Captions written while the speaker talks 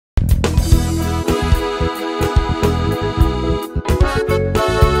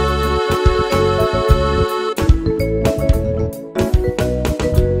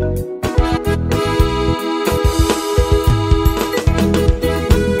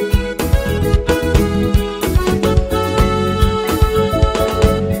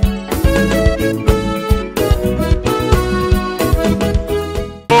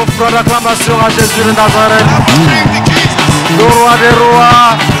soit l'acclamation à Jésus de Nazareth, le roi des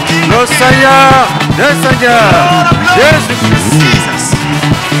rois, le Seigneur des seigneurs, Jésus-Christ.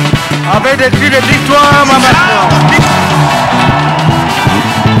 Avec des cris de victoire, ma maintenant.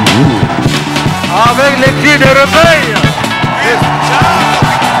 Avec les cris de réveil.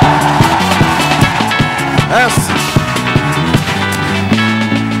 Merci.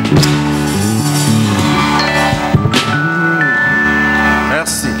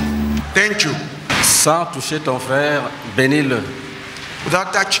 Merci. Thank you. Sans toucher ton frère, bénis-le.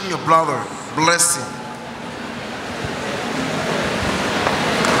 Without touching your brother, bless him.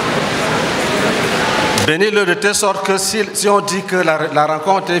 Bénis-le de telle sorte que si on dit que la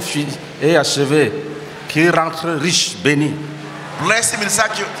rencontre est finie et achevée, qu'il rentre riche, béni. Bless him in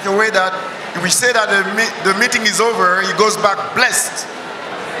such a way that if we say that the meeting is over, he goes back blessed.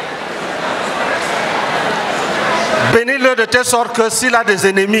 Bénis-le de telle sorte que s'il a des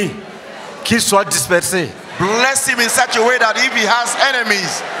ennemis, qu'ils soient dispersés. Bless him in such a way that if he has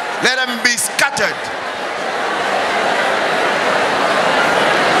enemies, let them be scattered.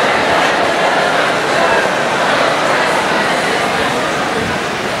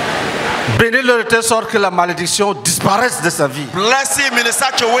 Bénis-le de telle sorte que la malédiction disparaisse de sa vie. Bless him in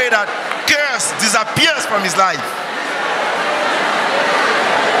such a way that curse disappears from his life.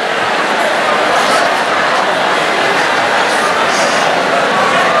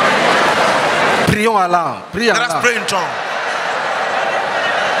 Prions à l'âme. Prions à Let us l'âme. pray in tongue.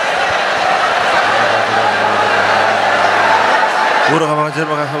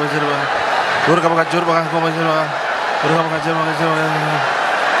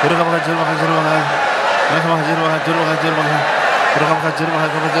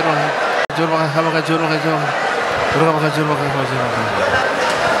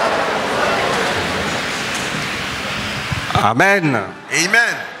 Amen.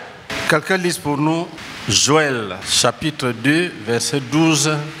 Amen. Quelqu'un lise pour nous Joël chapitre 2 verset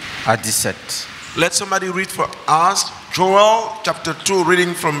 12 à 17. Let somebody read for us Joel chapter 2,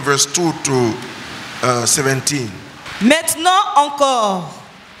 reading from verse 2 to 17. Maintenant encore,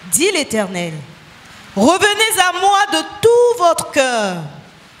 dit l'Éternel, revenez à moi de tout votre cœur,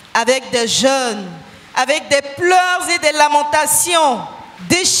 avec des jeûnes, avec des pleurs et des lamentations.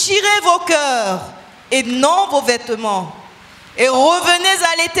 Déchirez vos cœurs et non vos vêtements, et revenez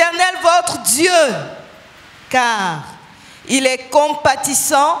à l'Éternel votre Dieu, car il est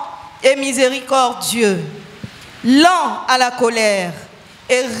compatissant et miséricordieux, lent à la colère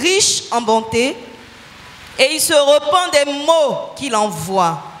et riche en bonté, et il se repent des maux qu'il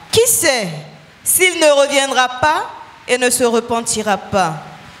envoie. Qui sait s'il ne reviendra pas et ne se repentira pas?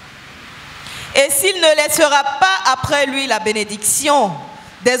 Et s'il ne laissera pas après lui la bénédiction,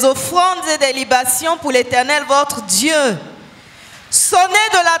 des offrandes et des libations pour l'Éternel votre Dieu. Sonnez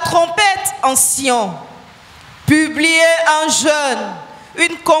de la trompette en Sion, publiez un jeûne,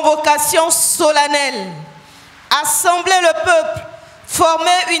 une convocation solennelle, assemblez le peuple,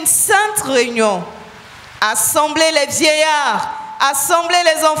 formez une sainte réunion, assemblez les vieillards, assemblez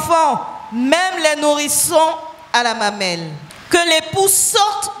les enfants, même les nourrissons à la mamelle. Que l'époux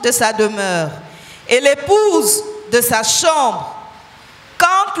sorte de sa demeure et l'épouse de sa chambre.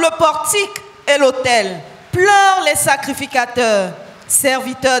 Quand le portique et l'autel pleurent les sacrificateurs,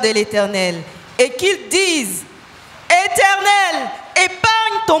 serviteurs de l'Éternel, et qu'ils disent: Éternel,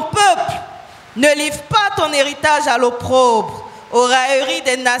 épargne ton peuple, ne livre pas ton héritage à l'opprobre, aux railleries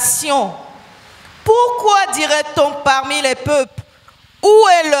des nations. Pourquoi dirait-on parmi les peuples: où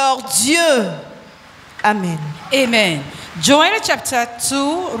est leur Dieu? Amen. Amen. Joel chapter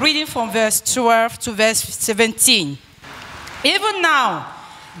 2, reading from verse 12 to verse 17. Even now,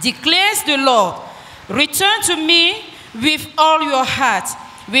 declares the Lord, return to me with all your heart,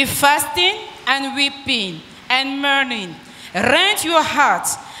 with fasting and weeping and mourning. Rend your heart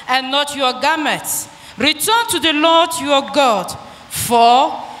and not your garments. Return to the Lord your God,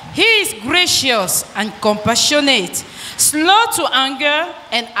 for he is gracious and compassionate, slow to anger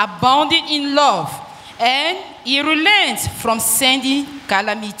and abounding in love, and he relents from sending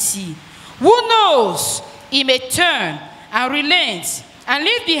calamity. Who knows? He may turn and relent and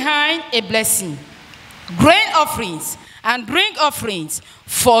leave behind a blessing, grain offerings and drink offerings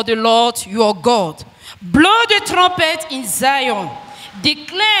for the Lord your God. Blow the trumpet in Zion,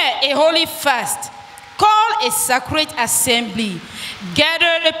 declare a holy fast, call a sacred assembly,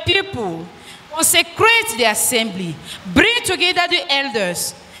 gather the people, consecrate the assembly, bring together the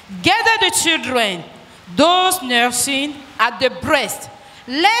elders, gather the children, those nursing at the breast,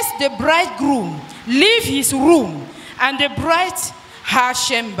 lest the bridegroom leave his room and the bride her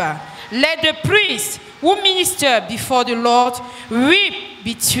chamber. Let the priest who minister before the Lord weep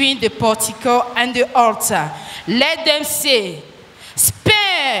between the portico and the altar. Let them say,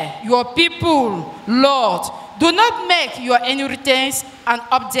 spare your people, Lord. Do not make your inheritance an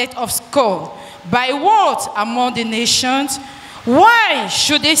object of scorn. By what among the nations? Why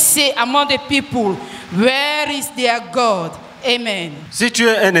should they say among the people, where is their God? Amen. Si tu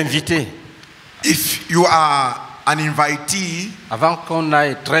es un invité, If you are an invitee, avant qu'on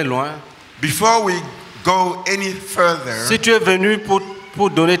aille très loin, before we go any further, si tu es venu pour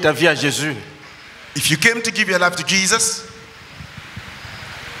donner ta vie à Jésus, if you came to give your life to Jesus,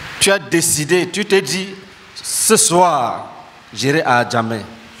 tu as décidé, tu t'es dit, ce soir, j'irai à Adjamé.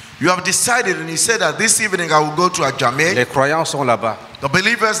 you have decided and you said that this evening I will go to Ajame. Les croyants sont là-bas. The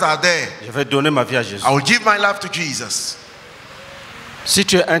believers are there. Je vais donner ma vie à Jésus. I will give my life to Jesus. Si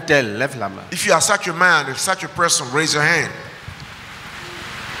tu es un tel, lève la main. If you are such a man, if such a person, raise your hand.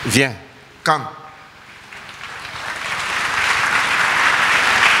 Viens. Come.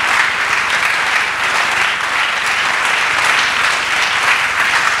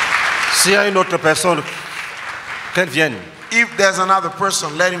 S'il y a une autre personne, qu'elle vienne. If there's another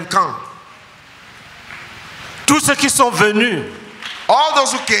person, let him come. Tous ceux qui sont venus All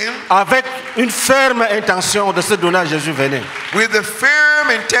those who came avec une ferme intention de se donner à Jésus, venez. with the firm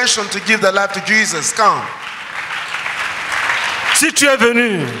intention to give their life to Jesus, come. Si tu es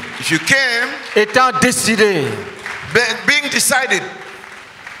venu If you came, étant décidé being decided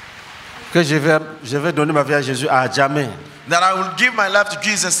que je vais donner ma vie à Jésus à Adjamé, that I will give my life to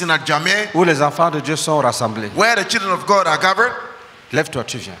Jesus in Ajame, où les enfants de Dieu sont rassemblés, where the children of God are gathered, lève-toi,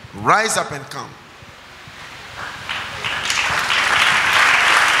 tu viens. rise up and come.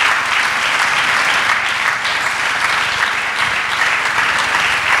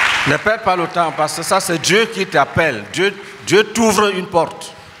 Ne perds pas le temps parce que ça c'est Dieu qui t'appelle. Dieu t'ouvre une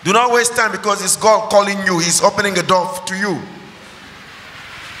porte. Do not waste time because it's God calling you. He's opening a door to you.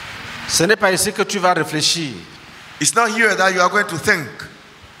 Ce n'est pas ici que tu vas réfléchir. It's not here that you are going to think.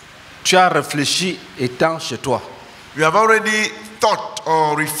 Tu as réfléchi étant chez toi. You have already thought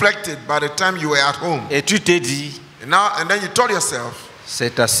or reflected by the time you were at home. Et tu t'es dit, And then you told yourself,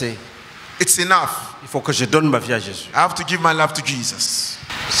 c'est assez. it's enough. Il faut que je donne ma vie à Jésus. I have to give my life to Jesus.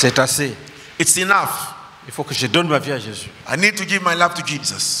 C'est assez. It's enough. Il faut que je donne ma vie à Jésus. I need to give my life to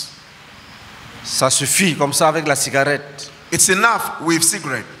Jesus. Ça suffit comme ça avec la cigarette. It's enough with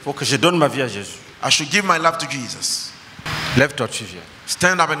cigarette. Il faut que je donne ma vie à Jésus. I should give my life to Jesus. Lève-toi, tu viens.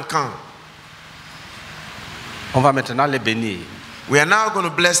 Stand up and come. On va maintenant les bénir. We are now going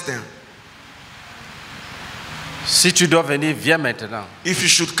to bless them. Si tu dois venir, viens maintenant. If you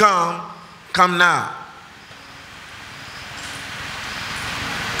should come, come now.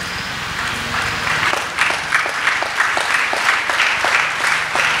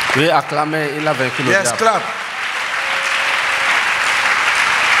 Oui, acclamez, il a vaincu le Yes, diable. clap.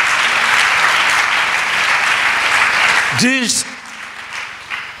 Dis,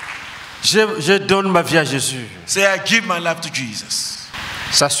 je donne ma vie à Jésus. Say, I give my life to Jesus.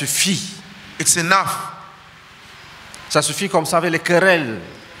 Ça suffit. It's enough. Ça suffit comme ça avec les querelles,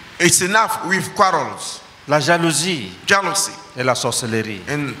 It's enough with quarrels, la jalousie jealousy, et la sorcellerie.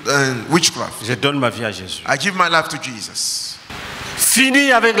 and witchcraft. Je donne ma vie à Jésus. I give my life to Jesus.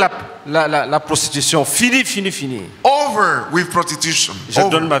 Fini avec la prostitution. Fini, fini, fini. Over with prostitution. Je Over.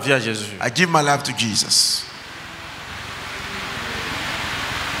 donne ma vie à Jésus. I give my life to Jesus.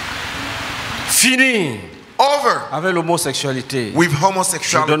 Fini Over avec l'homosexualité. with Je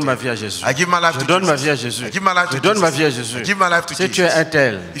homosexuality. donne ma vie à Jésus. I give my life Je to donne ma Jesus. vie à Jésus. I give my life Je to donne ma Jesus. vie à Jésus. I give my life to Si tu es un Jesus.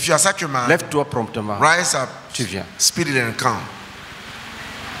 tel, If you are such a man, lève-toi promptement. rise up, Tu viens. speedily and come.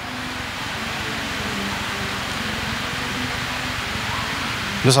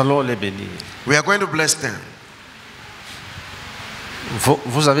 Nous allons les bénir. We are going to bless them.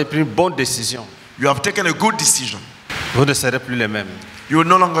 Vous avez pris une bonne décision. You have taken a good decision. Vous ne serez plus les mêmes. You will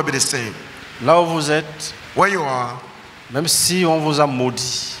no longer be the same. Là où vous êtes, Where you are, même si on vous a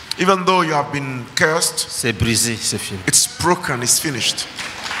maudit, even though you have been cursed, c'est brisé, c'est fini. it's broken, it's finished.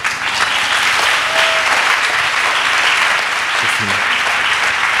 C'est fini.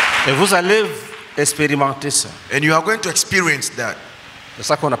 Et vous allez expérimenter ça. And you are going to experience that. C'est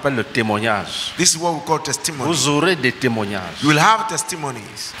ça qu'on appelle le témoignage. This is what we call testimony. Vous aurez des témoignages You will have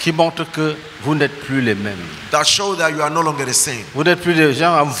testimonies qui montrent que vous n'êtes plus les mêmes. that show that you are no longer the same. Vous n'êtes plus des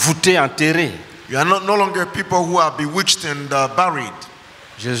gens envoûtés, enterrés. You are no longer people who are bewitched and buried.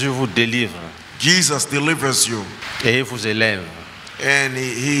 Jésus vous délivre Jesus delivers you et il vous élève. and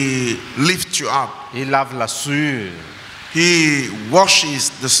he lifts you up. Il lave la souillure. He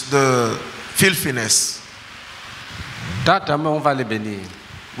washes the filthiness. Dans ta main, on va les bénir.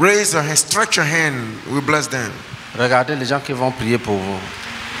 Raise your hand, stretch your hand, we bless them. Regardez les gens qui vont prier pour vous.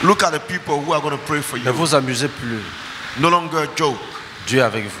 Look at the people who are going to pray for Ne you. vous amusez plus. No longer joke. Dieu est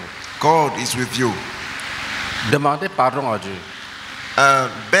avec vous. God is with you. Demandez pardon à Dieu.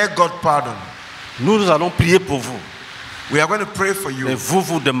 Beg God pardon. Nous allons prier pour vous. We are going to pray for Mais you.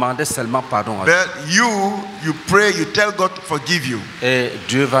 vous demandez seulement pardon à Dieu. But you pray, you tell God to forgive you. Et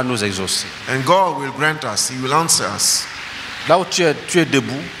Dieu va nous exaucer. And God will grant us. He will answer us. Là où tu es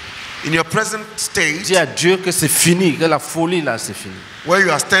debout, In your present state, dis à Dieu que c'est fini, que la folie là c'est fini. where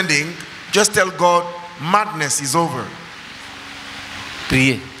you are standing, just tell God, madness is over.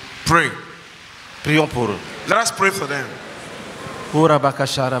 Priez. Pray. Prions pour eux. Let us pray for them. Ora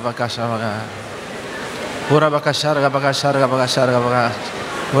bakashara bakashara. Ora bakashara bakashara bakashara bakashara.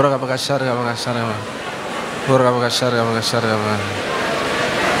 Ora bakashara bakashara. Ora bakashara bakashara.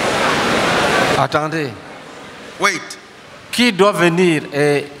 Attendez. Wait. Qui doit venir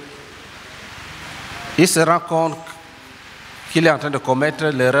et il se rend compte qu'il est en train de commettre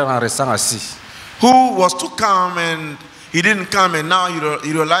l'erreur en restant assis. Who was to come and he didn't come, and now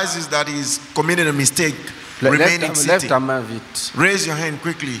he realizes that he's committed a mistake remaining Lève sitting. ta main vite. Raise your hand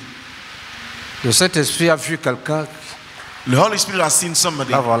quickly. Le Saint-Esprit a vu quelqu'un. The Holy Spirit has seen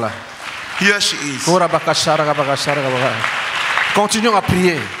somebody. Là voilà. Here she is. Ora bakashara bakashara bakashara. Continuons à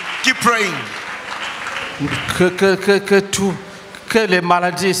prier. Keep praying. Que les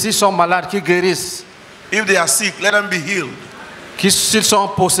maladies, s'ils sont malades, qu'ils guérissent. If they are sick, let them be healed. S'ils sont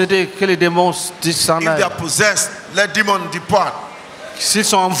possédés, que les démons s'en If they aillent. are possessed, let demons depart. S'ils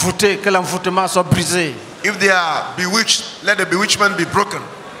sont envoûtés, que l'envoûtement soit brisé. If they are bewitched, let the bewitchment be broken.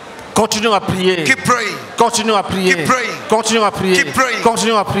 Continuons à prier. Keep praying. Continuons à prier. Keep praying. Continuons à prier. Keep praying.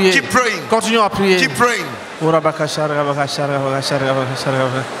 Continuons à prier. Keep praying. Continuons à prier. Keep praying. Ora bakashara bakashara bakashara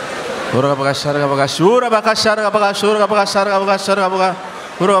bakashara. Ora bakashara bakashara. Ora bakashara bakashara. Ora bakashara bakashara.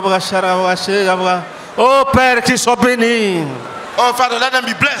 Ora bakashara bakashara. Oh Père, qu'ils soient bénis. Oh Father, let them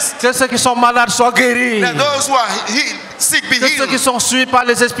be blessed. Que ceux qui sont malades soient guéris. Let those who are sick be Que ceux qui healed. sont suivis par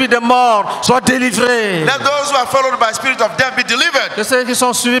les esprits de mort soient délivrés. Let those who are followed by spirit of death be delivered. Que ceux qui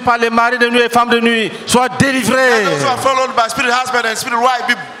sont suivis par les maris de nuit et femmes de nuit soient délivrés. Let those who are followed by spirit husband and spirit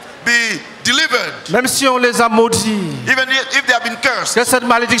wife be delivered. Même si on les a maudits, Even if they have been cursed. que cette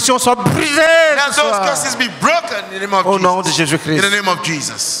malédiction soit brisée. Let ce those soir. curses be broken in the name of Au Jesus. nom de Jésus-Christ. In the name of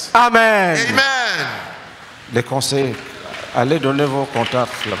Jesus. Amen. Amen. Les conseils, allez donner vos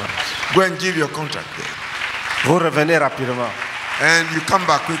contacts là-bas. Go and give your contact there. Vous revenez rapidement. And you come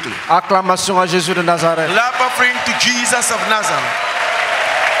back quickly. Acclamation à Jésus de Nazareth. Love offering to Jesus of Nazareth.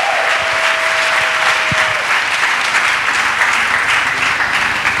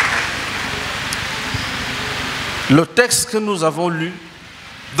 Le texte que nous avons lu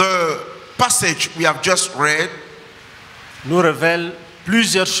The passage we have just read nous révèle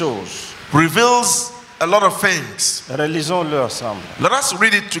plusieurs choses. reveals a lot of things. Relisons-le ensemble. Let us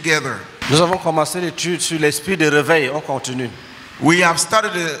read it together. Nous avons commencé l'étude sur l'esprit de réveil. On continue. We have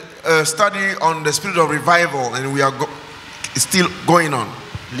started a study on the spirit of revival, and we are still going on.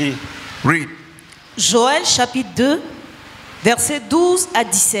 Lis. Read. Joël chapitre 2, versets 12 à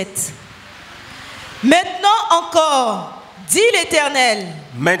 17. Maintenant encore, dit l'Éternel,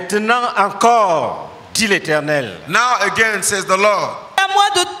 Maintenant encore, dit l'Éternel. Now again, says the Lord, à moi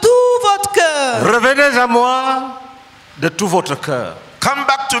de tout votre cœur, Revenez à moi de tout votre cœur. come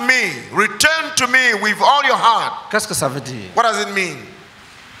back to me, return to me with all your heart. Qu'est-ce que ça veut dire? What does it mean?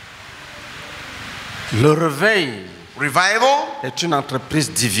 Le réveil Revival est une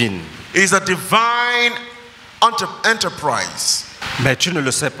entreprise divine. is a divine enterprise, Mais tu ne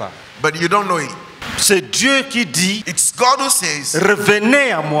le sais pas. but you don't know it. C'est Dieu qui dit, It's God who says,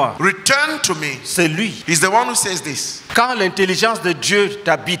 revenez à moi. return to me. C'est lui. He's the one who says this. Quand l'intelligence de Dieu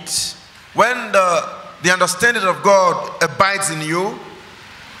t'habite, When the understanding of God abides in you,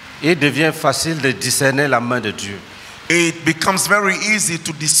 il devient facile de discerner la main de Dieu. it becomes very easy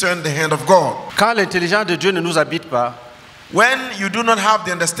to discern the hand of God. Quand l'intelligence de Dieu ne nous habite pas, When you do not have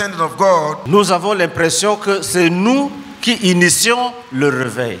the understanding of God, nous avons l'impression que c'est nous qui initions le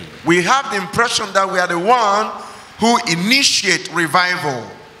réveil. we have the impression that we are the one who initiate revival.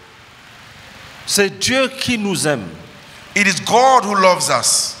 C'est Dieu qui nous aime. It is God who loves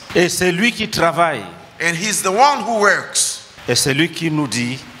us, Et c'est lui qui travaille. and He's the one who works, Et c'est lui qui nous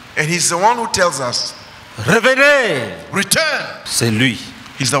dit, and He's the one who tells us, revenez. return. C'est lui.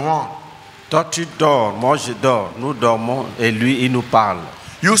 He's the one. Toi tu dors, moi je dors. Nous dormons et lui il nous parle.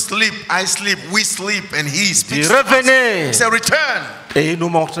 You sleep, I sleep, we sleep, and He Il speaks dit, to us. revenez. He said, return, Et il nous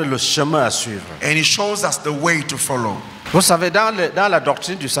montre le chemin à suivre. and He shows us the way to follow. Vous savez, dans la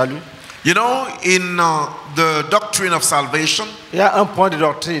doctrine du salut, You know, in the doctrine of salvation, il y a un point de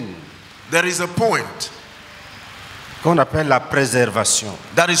doctrine. there is a point. qu'on appelle la préservation.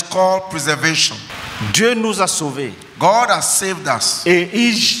 That is called preservation. Dieu nous a sauvés. God has saved us. Et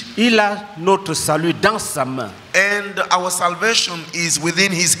il a notre salut dans sa main. And our salvation is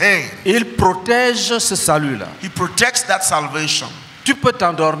within his hand. Il protège ce salut-là. He protects that salvation. Tu peux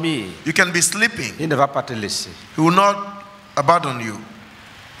t'endormir. You can be sleeping. Il ne va pas te laisser. He will not abandon you.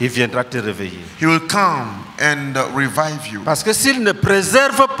 Il viendra te réveiller. He will come and revive you. Parce que s'il ne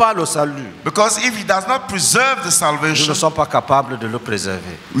préserve pas le salut, Because if he does not preserve the nous salvation, ne sommes pas capables de le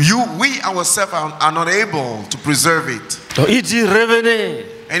préserver. we ourselves are not able to preserve it. Donc il dit revenez.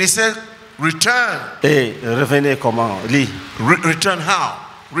 And he said, return. Et revenez comment? Lis. Return how?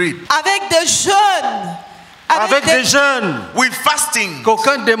 Read. Avec des jeûnes. Avec des jeûnes. With fasting.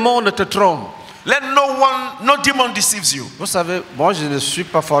 Qu'aucun démon ne te trompe. Let no demon deceives you. Vous savez, moi je ne suis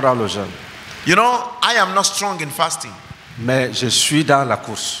pas fort dans le jeûne. You know, I am not strong in fasting, Mais je suis dans la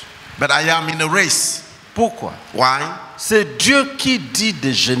course. but I am in a race. Pourquoi? Why? C'est Dieu qui dit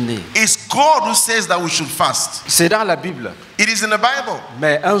de jeûner. It's God who says that we should fast. C'est dans la Bible. It is in the Bible.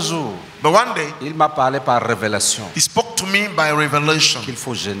 Mais un jour, But one day, il m'a parlé par révélation he spoke to me by revelation qu'il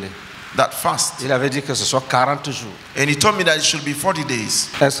faut jeûner. that fast. Il avait dit que ce soit 40 jours. And he told me that it should be 40 days.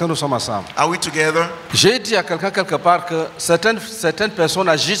 Est-ce que nous sommes ensemble? Are we together? J'ai dit à quelqu'un quelque part que certaines personnes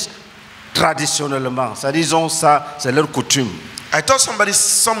agissent traditionnellement. C'est-à-dire, ils ont ça, c'est leur coutume. I told somebody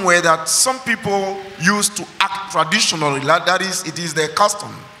somewhere that some people used to act traditionally. That is, it is their custom.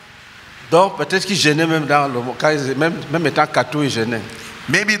 Donc, peut-être qu'ils gênaient même dans le quand même étant cathos, ils gênaient.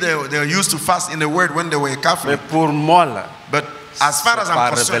 Maybe they used to fast in the word when they were Mais Catholic. pour moi, là, But as far as I'm par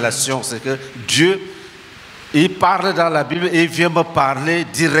concerned, révélation, c'est que Dieu, il parle dans la Bible et il vient me parler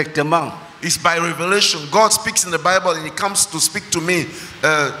directement. it's by revelation. God speaks in the Bible and he comes to speak to me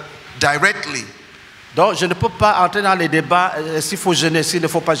directly. Donc, je ne peux pas entrer dans les débats s'il faut jeûner, s'il ne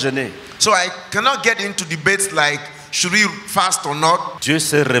faut pas jeûner. So I cannot get into debates like, should we fast or not? Dieu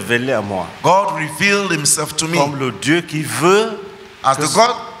s'est révélé à moi God revealed himself to me comme le Dieu qui veut as the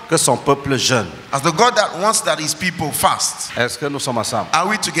God, que son peuple jeûne. as the God that wants that his people fast. Est-ce que nous sommes ensemble? Are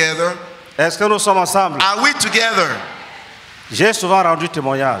we together? Est-ce que nous sommes ensemble? Are we together? J'ai souvent rendu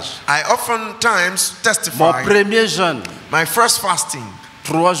témoignage. I oftentimes Mon testify. premier jeûne, My first fasting,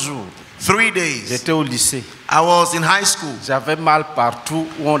 3 jours, 3 days. j'étais au lycée. I was in high school. J'avais mal partout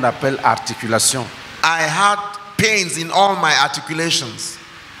où on appelle articulation. I had pains in all my articulations,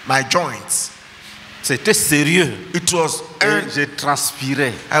 my joints. C'était sérieux. It was Et j'ai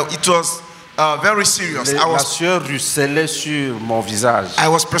transpiré. very serious. La sueur ruisselait sur mon visage. I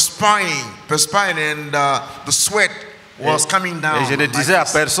was perspiring, and the sweat was coming down. Et je ne my disais à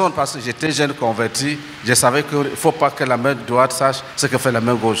face. personne parce que j'étais jeune converti. Je savais qu'il ne faut pas que la main droite sache ce que fait la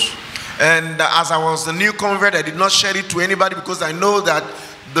main gauche. And as I was a new convert, I did not share it to anybody because I know that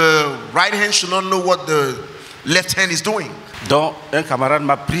the right hand should not know what the left hand is doing. Donc, un camarade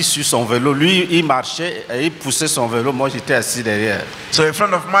m'a pris sur son vélo. Lui, il marchait et il poussait son vélo. Moi, j'étais assis derrière. So a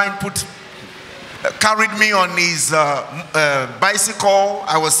friend of mine carried me on his bicycle.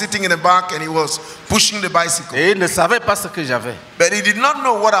 I was sitting in the back and he was pushing the bicycle. Et il ne savait pas ce que j'avais. But he did not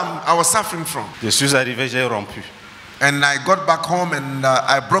know what I was suffering from. Je suis arrivé, j'ai rompu. And I got back home and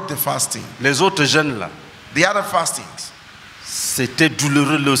I broke the fasting. Les autres jeunes là, The other fastings, c'était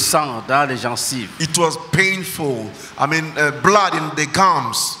douloureux, le sang dans les gencives. it was painful. I mean, blood in the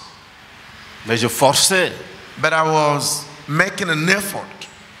gums. Mais je forçais. But I was making an effort.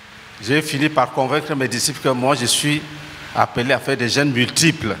 J'ai fini par convaincre mes disciples que moi, je suis appelé à faire des jeûnes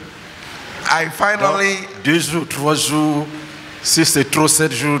multiples. I Donc, finally, 2 jours, 3 jours, si c'est trop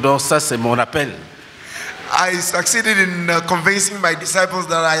 7 jours, donc ça c'est mon appel. I succeeded in convincing my disciples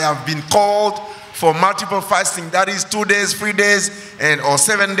that I have been called for multiple fasting. That is 2 days, 3 days, or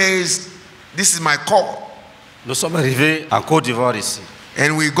 7 days. This is my call. Nous sommes arrivés en Côte d'Ivoire ici.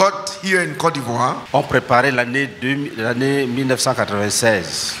 And we got here in Côte d'Ivoire. On préparait l'année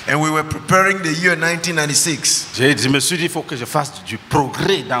 1996. And we were preparing the year 1996. Je me suis dit, il faut que je fasse du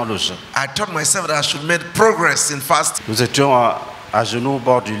progrès dans le jeûne. I told myself that I should make progress in fasting. Nous étions à genoux au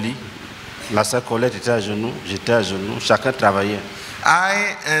bord du lit. La sœur Colette était à genoux, j'étais à genoux, chacun travaillait.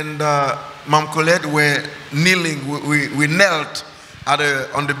 I and Mom Colette were kneeling. We knelt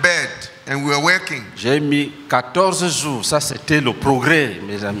on the bed and we were working. J'ai mis 14 jours, ça c'était le progrès,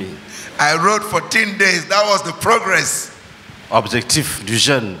 mes amis. I wrote 14 days. That was the progress. Objectif du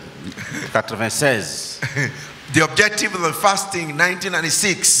jeûne, 96. The objective of the fasting,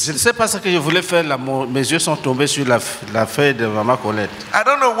 1996. Je ne sais pas ce que je voulais faire, là, mes yeux sont tombés sur la feuille de Maman Colette. I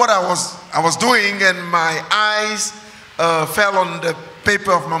don't know what I was doing, and my eyes fell on the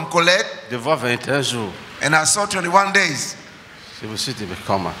paper of Mom Colette, De voir 21 jours, and I saw 21 days. je me suis dit, mais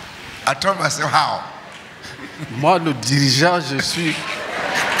comment? I told myself, how? Moi, le dirigeant, je suis.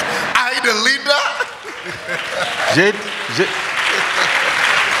 I, the leader,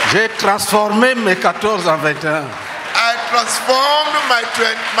 J'ai transformé mes 14 en 21. I transformed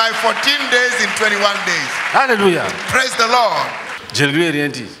my 14 days in 21 days. Alléluia. Praise the Lord. Je ne lui ai rien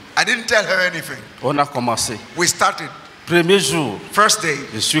dit. I didn't tell her anything. On a commencé. We started. Premier jour, First day,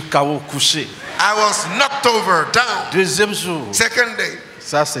 je suis KO couché. I was knocked over, down. Deuxième jour, Second day,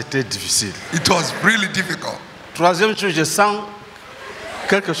 ça c'était difficile. it was really difficult. Troisième jour, je sens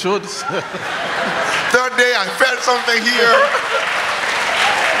quelque chose. Third day, I felt something here.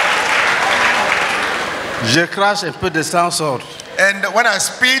 Je crache un peu de sang sort. And when I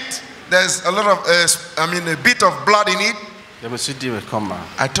spit, there's a lot of, a bit of blood in it. Je me suis dit, mais comment?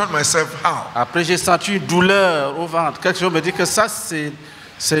 I told myself, how? Après, j'ai senti une douleur au ventre. Quelque chose me dit que ça, c'est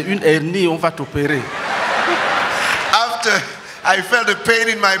une hernie, on va t'opérer. After I felt the pain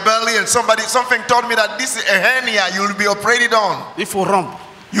in my belly and something told me that this is a hernia, you will be operated on. Il faut rompre.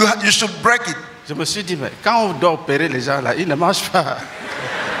 You should break it. Je me suis dit, mais quand on doit opérer les gens là, ils ne mangent pas.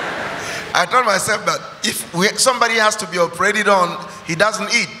 I told myself that if somebody has to be operated on, he doesn't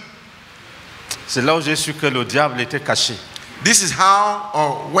eat. C'est là où j'ai su que le diable était caché. This is how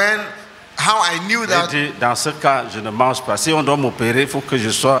I knew J'ai that. dit, dans ce cas, je ne mange pas. Si on doit m'opérer, il faut que je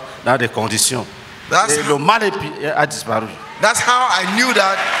sois dans des conditions. Et le mal a disparu. That's how I knew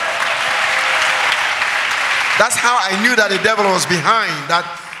that. That's how I knew that the devil was behind. That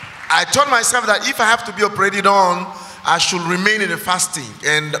I told myself that if I have to be operated on, I should remain in the fasting,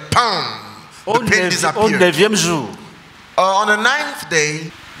 and the pain Au disappeared. 9e jour, On the 9th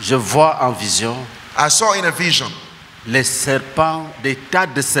day, je vois en vision I saw in a vision les serpents, des tas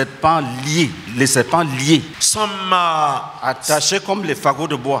de serpents liés, les serpents liés, some attachés comme les fagots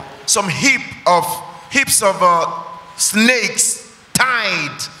de bois. some heaps of snakes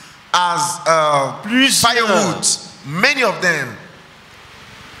tied as firewood. Many of them.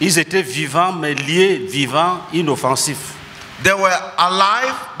 Ils étaient vivants, mais liés, vivants, inoffensifs. They were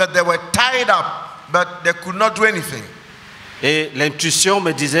alive, but they were tied up, but they could not do anything. Et l'intuition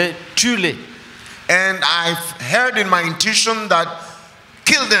me disait, tue-les. And I heard in my intuition that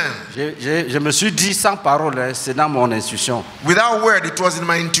kill them. Je me suis dit sans parole, hein, c'est dans mon intuition. Without word, it was in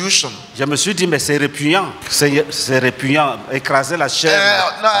my intuition. Je me suis dit, mais c'est répugnant. C'est répugnant. Écraser la chair.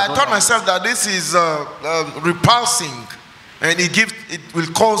 I told myself that this is repulsing, and it will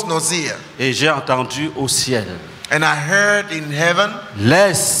cause nausea. Et j'ai entendu au ciel, And I heard in heaven,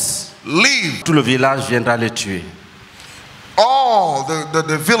 laisse, leave. tout le village viendra les tuer. All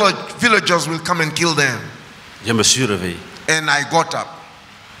the villagers will come and kill them. Je me suis réveillé. And I got up.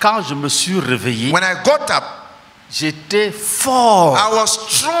 Quand je me suis réveillé, When I got up, j'étais fort. I was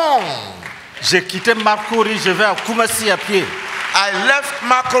strong. J'ai quitté Marcory, je vais à Kumasi à pied. I left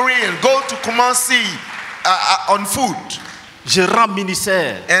Makori and go to Kumasi on foot. Je rends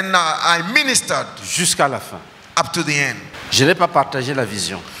ministère And I ministered jusqu'à la fin. up to the end. Je n'ai pas partagé la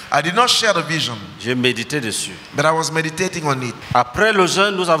vision. I did not share the vision, J'ai médité dessus. but I was meditating on it. Après le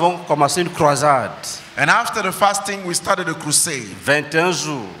jeûne, nous avons commencé une croisade. And after the fasting, we started a crusade. 21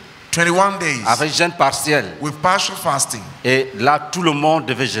 jours 21 days avec jeûne partiel. with partial fasting. Et là, tout le monde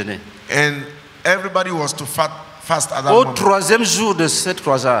devait jeûner. And everybody was to fast at that Au moment. 3e jour de cette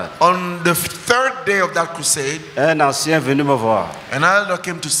croisade, On the third day of that crusade, un ancien est venu me voir. an elder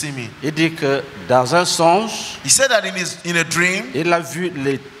came to see me. Il dit que dans un songe, He said that in a dream, il a vu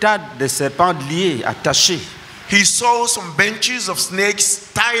les tas de serpents liés, attachés, he saw some benches of snakes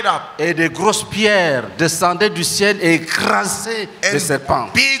tied up. et des grosses pierres descendaient du ciel et écrasaient les serpents.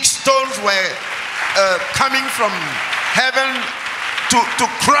 Big stones were coming from heaven to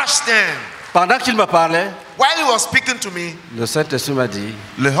crush them. Pendant qu'il me parlait, While he was speaking to me, le Saint-Esprit m'a dit,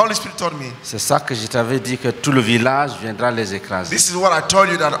 the Holy Spirit told me, c'est ça que je t'avais dit, que tout le village viendra les écraser. this is what I told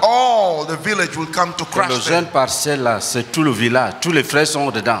you, that all the village will come to Et le crush jeûne them. partiel là, c'est tout le village, tous les frères sont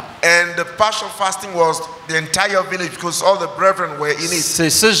dedans. And the partial fasting was the entire village because all the brethren were in it. C'est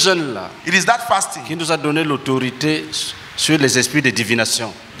ce jeûne-là It is that fasting qui nous a donné l'autorité sur les esprits de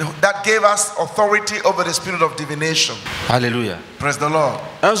divination. that gave us authority over the spirit of divination. Alléluia. Praise the Lord.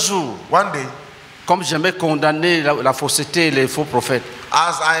 Un jour, One day, comme j'aimais condamner la fausseté et les faux prophètes,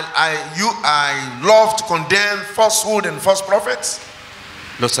 as I love to condemn falsehood and false prophets,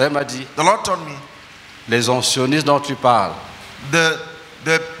 le Seigneur m'a dit, the Lord told me, les ontionnistes dont tu parles,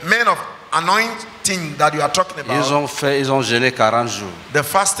 the men of anointing that you are talking about, ils ont jeûné 40 jours. they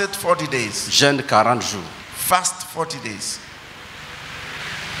fasted 40 days. Jeûne 40 jours. Fast 40 days.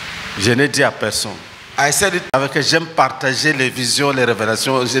 Je n'ai dit à personne. I said it, Avec que j'aime partager les visions, les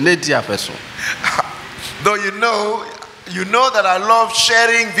révélations, je n'ai dit à personne. though you know, You know that I love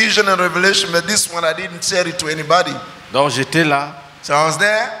sharing vision and revelation, but this one I didn't share it to anybody. Donc j'étais là So I was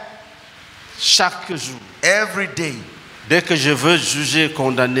there chaque jour. every day. Dès que je veux juger et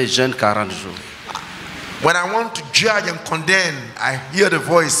condamner, jeûne 40 jours. When I want to judge and condemn, I hear the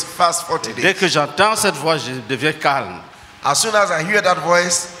voice, fast 40 Dès days. que j'entends cette voix, je deviens calme. As soon as I hear that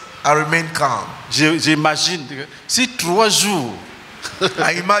voice, I remain calm. J'imagine que si 3 jours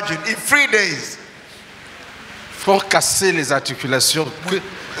I imagine if 3 days, font casser les articulations,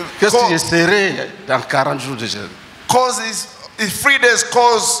 qu'est-ce que je serai dans 40 jours de jeûne? if 3 days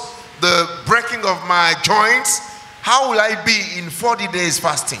cause the breaking of my joints, how will I be in 40 days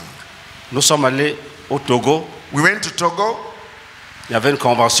fasting? Nous sommes allés au Togo. We went to Togo. Il y avait une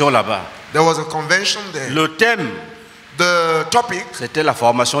convention là-bas. There was a convention there. Le thème, The topic c'était la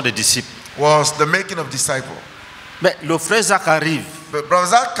formation des disciples. was the making of disciples. Mais le frère Zach arrive, But Brother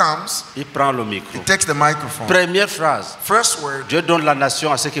Zach comes, il prend le micro. he takes the microphone. Première phrase, First word, Dieu donne la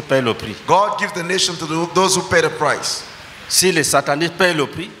nation à ceux qui payent le prix. God gives the nation to those who pay the price. Si les satanistes payent le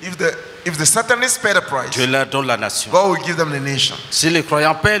prix, If the Satanists pay the price, Dieu leur donne la nation. God will give them the nation. Si les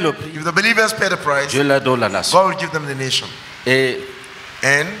croyants payent le prix, If the believers pay the price, Dieu leur donne la nation. God will give them the nation. Et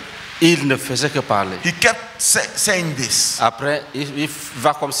And il ne faisait que parler. he kept saying this. Après, il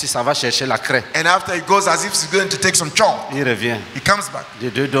va comme si ça va chercher la craie. And after he goes as if he's going to take some chalk, Il revient. he comes back.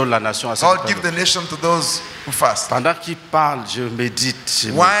 Dieu donne la nation à ceux God qui give payent the le prix. nation to those who fast. Pendant qu'il parle, je médite.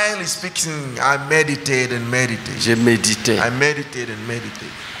 While he's speaking, I meditate and meditate. Je méditais. I meditate and meditate.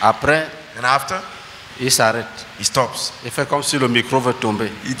 Après, And after, il s'arrête. he stops. Il fait comme si le micro veut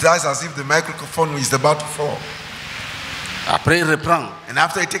tomber. He does as if the microphone is about to fall. Après, il reprend. And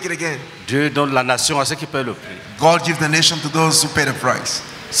after he take it again, Dieu donne la nation à ceux qui paient le prix. God gives the nation to those who pay the price.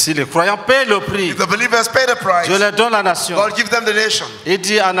 Si les croyants paient le prix, If the believers pay the price, Dieu leur donne la nation. God gives them the nation. Il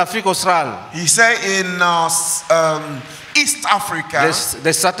dit en Afrique australe, He said in East Africa,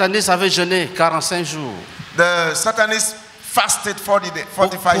 les satanistes avaient jeûné 45 jours the Satanists fasted 45 pour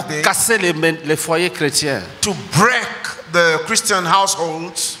days casser les foyers chrétiens. to break the Christian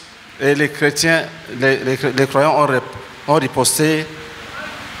households. Et les chrétiens, les croyants ont riposté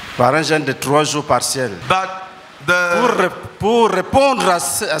par un jeûne de 3 jours partiels. But the Pour répondre à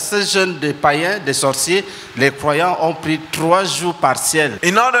ce jeûne des païens, des sorciers, les croyants ont pris 3 jours partiels.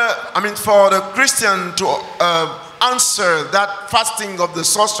 for the Christian to answer that fasting of the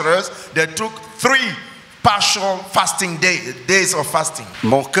sorcerers, they took 3 partial fasting days of fasting.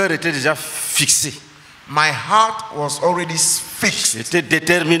 Mon cœur était déjà fixé. My heart was already fixed. J'étais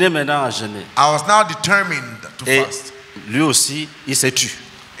déterminé maintenant à jeûner. I was now determined to Et fast. lui aussi, il s'est tu.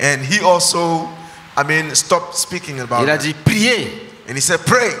 And he also, stopped speaking about Il a it. dit priez. And he said,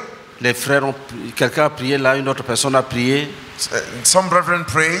 pray. Les frères quelqu'un a prié là, une autre personne a prié. Some brethren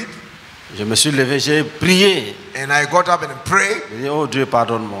prayed. Je me suis levé, j'ai prié. And I got up and prayed. J'ai dit, oh Dieu,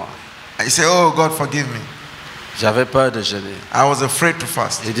 pardonne-moi. I said, oh God, forgive me. J'avais peur de jeûner. I was afraid to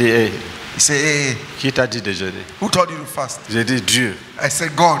fast. J'ai dit, hey, He said, hey, qui t'a dit de jeûner? who told you to fast? J'ai dit, Dieu. I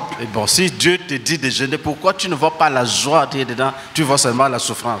said, God. Et bon, si Dieu te dit de jeûner, pourquoi tu ne vois pas la joie qui est dedans? Tu vois seulement la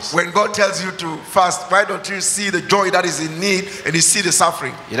souffrance. When God tells you to fast, why don't you see the joy that is in need and you see the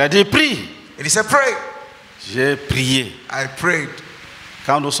suffering? Il a dit, prie. And he said, pray. J'ai prié. I prayed.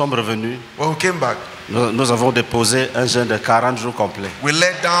 Quand nous sommes revenus, When we came back, nous avons déposé un jeûne de 40 jours complet. we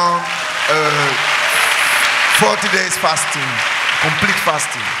let down 40 days fasting, complete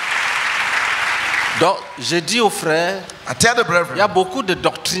fasting. Donc, j'ai dit aux frères, I tell the il y a brethren, beaucoup de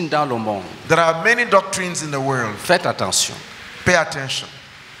doctrines dans le monde. there are many doctrines in the world. Faites attention. Pay attention.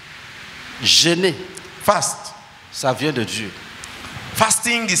 Jeûner, Fast. ça vient de Dieu.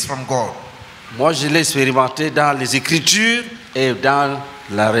 Fasting is from God. Moi, je l'ai expérimenté dans les Écritures et dans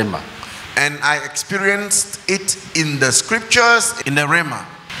la Réma. And I experienced it in the scriptures, in the Rhema.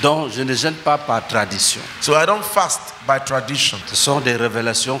 Donc, je ne jeûne pas par tradition. So I don't fast by tradition. Ce sont des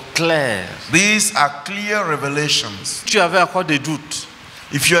révélations claires. These are clear revelations. Si tu avais encore des doutes,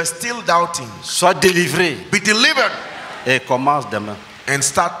 If you are still doubting, sois délivré be delivered et commence demain. and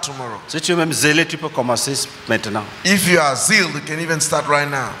start tomorrow. Si tu es même zélé, tu peux commencer maintenant. If you are zealed, you can even start right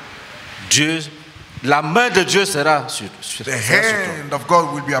now. Dieu, la main de Dieu sera sur The toi. hand of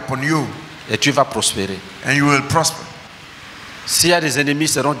God will be upon you Et tu vas prospérer. and you will prosper. S'il y a des ennemis, ils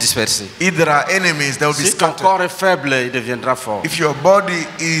seront dispersés. If there are enemies, they will be Si ton scattered. corps est faible, il deviendra fort. If your body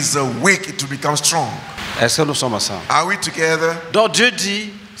is weak, it will become strong. Est-ce que nous sommes ensemble? Are we together? Donc Dieu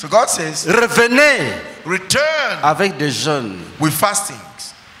dit, So God says, revenez return avec des jeûnes. with fastings.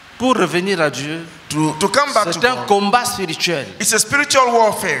 Pour revenir à Dieu, To come back to c'est un God. combat spirituel. It's a spiritual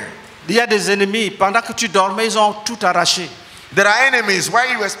warfare. Il y a des ennemis, pendant que tu dormais, ils ont tout arraché. There are enemies. While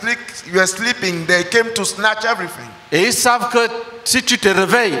you were sleeping, they came to snatch everything. Et ils savent que si tu te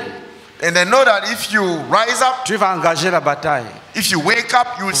réveilles, And they know that if you rise up, tu vas engager la bataille if you wake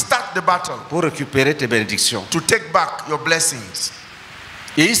up, you will start the battle pour récupérer tes bénédictions. to take back your blessings.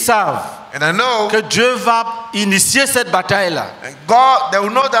 Et ils savent And I know que Dieu va initier cette bataille-là. God, they will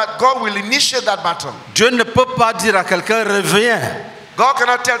know that God will initiate that battle. Dieu ne peut pas dire à quelqu'un reviens God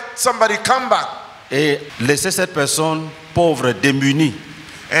cannot tell somebody come back et laisser cette personne pauvre, démunie,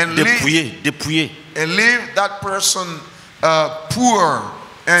 and dépouillée. leave that person poor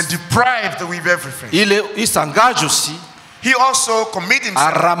and deprived with everything. Il s'engage aussi He also commit à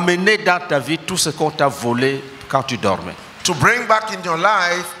himself ramener dans ta vie tout ce qu'on t'a volé quand tu dormais. to bring back in your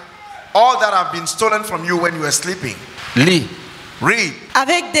life all that have been stolen from you when you were sleeping. Lis. Read.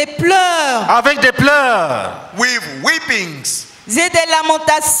 Avec des pleurs Avec des pleurs With weepings et des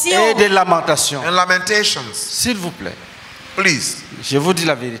lamentations. et des lamentations. and lamentations. S'il vous plaît, Please, je vous dis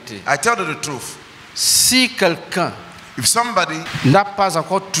la vérité. I tell you the truth. Si quelqu'un If somebody n'a pas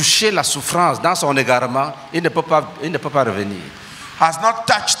encore touché la souffrance dans son égarement, il ne peut pas revenir. has not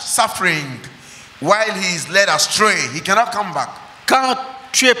touched suffering while he is led astray, he cannot come back. Quand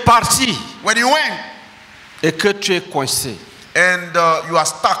tu es parti When you went et que tu es coincé and you are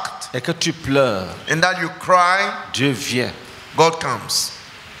stuck et que tu pleures, and that you cry, Dieu vient God comes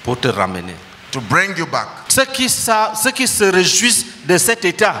pour te ramener. to bring you back. Ceux qui se réjouissent de cet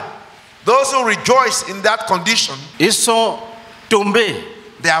état, Those who rejoice in that condition, ils sont tombés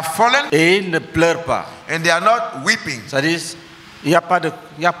they have fallen et ils ne pleurent pas. and they are not weeping. C'est-à-dire, il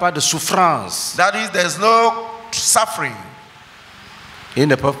n'y a pas de souffrance. That is, there's no suffering. Ils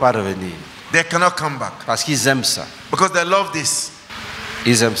ne peuvent pas revenir They cannot come back parce qu'ils aiment ça. because they love this.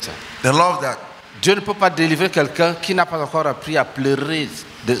 Ils aiment ça. They love that. Dieu ne peut pas délivrer quelqu'un qui n'a pas encore appris à pleurer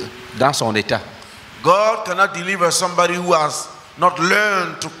dans son état. God cannot deliver somebody who has not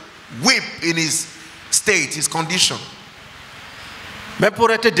learned to weep in his state, his condition. Mais pour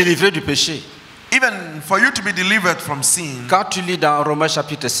être délivré du péché, Even for you to be delivered from sin, quand tu lis dans Romains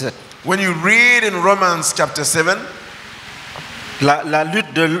chapitre 7, when you read in Romans chapter 7, la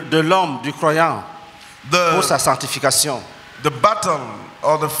lutte de l'homme, du croyant, pour sa sanctification. the battle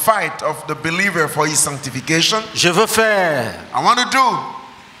or the fight of the believer for his sanctification, Je veux faire I want to do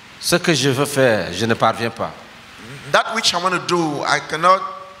ce que je veux faire, je ne parviens pas. that which I want to do, I cannot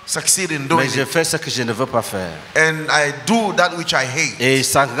succeed in doing Mais je it. fais ce que je ne veux pas faire. And I do that which I hate. Et il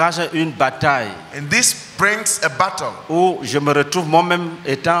s'engage une bataille And this brings a battle où je me retrouve moi-même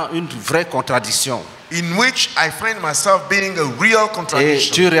étant une vraie contradiction. in which I find myself being a real Et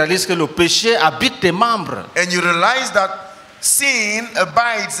contradiction. tu réalises que le péché habite tes membres. And you realize that sin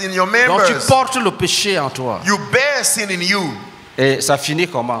abides in your Donc tu members. portes le péché en toi. You bear sin in you. Et ça finit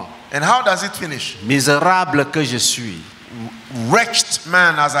comment? And how does it finish? Misérable que je suis. Wretched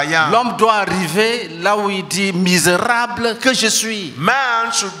man as I am. L'homme doit arriver là où il dit misérable que je suis.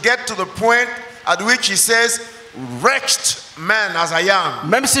 Man should get to the point at which he says, wretched man as I am.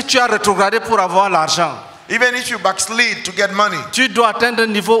 Même si tu as rétrogradé pour avoir l'argent, Even if you backslid to get money, tu dois atteindre un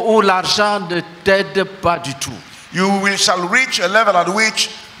niveau où l'argent ne t'aide pas du tout. shall reach a level at which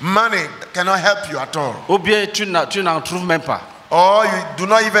money cannot help you at all. Ou bien tu n'en trouves même pas. Or you do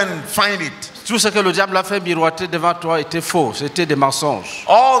not even find it. Tout ce que le diable a fait miroiter devant toi était faux, c'était des mensonges.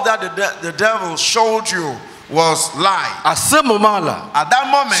 All that the devil showed you was lie. À ce moment-là, At that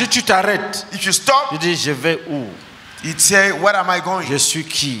moment, si tu t'arrêtes, if you stop, tu dis je vais où? you'd say, where am I going? Je suis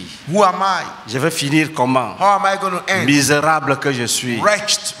qui? Who am I? Je vais finir comment? How am I going to end? Misérable que je suis.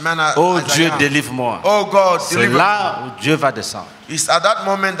 Wretched man as Oh I Dieu, am. délivre-moi. Oh God, C'est deliver me. là où Dieu va descendre. It's at that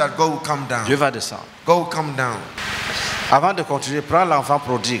moment that God will come down. Dieu va descendre. God will come down. Avant de continuer, prends l'enfant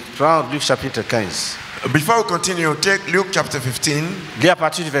prodigue. Prends Luc chapitre 15. Before we continue, take Luke chapter 15. Lis à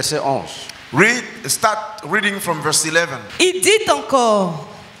partir du verset 11. Start reading from verse 11. Il dit encore,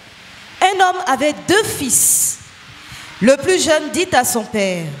 un homme avait 2 fils. Le plus jeune dit à son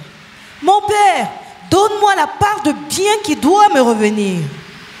père, mon père, donne-moi la part de bien qui doit me revenir.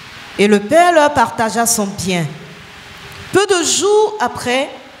 Et le père leur partagea son bien. Peu de jours après,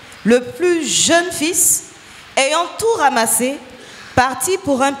 le plus jeune fils, ayant tout ramassé, partit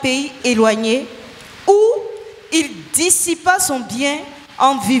pour un pays éloigné où il dissipa son bien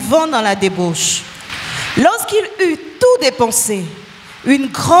en vivant dans la débauche. Lorsqu'il eut tout dépensé, une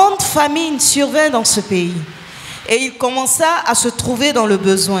grande famine survint dans ce pays et il commença à se trouver dans le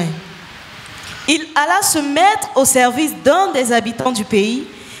besoin. Il alla se mettre au service d'un des habitants du pays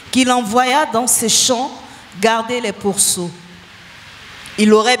qu'il envoya dans ses champs garder les pourceaux.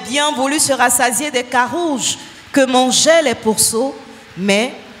 Il aurait bien voulu se rassasier des carouges que mangeaient les pourceaux,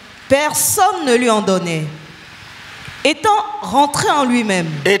 mais personne ne lui en donnait. Étant rentré en lui-même.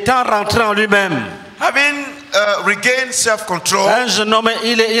 Étant rentré en lui-même. Having regained self-control. Un jeune homme,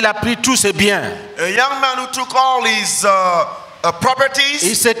 il a pris tous ses biens. A young man who took all his properties.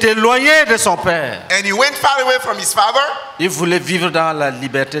 Il s'est éloigné de son père. And he went far away from his father. Il voulait vivre dans la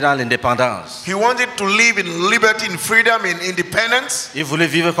liberté, dans l'indépendance. He wanted to live in liberty, in freedom, in independence. Il voulait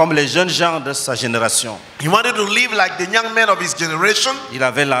vivre comme les jeunes gens de sa génération. He wanted to live like the young men of his generation. Il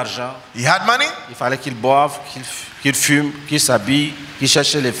avait l'argent. He had money. Il fallait qu'il boive, qu'il fume, qu'il s'habille, qu'il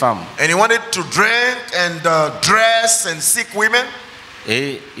cherche les femmes. And he wanted to drink and dress and seek women.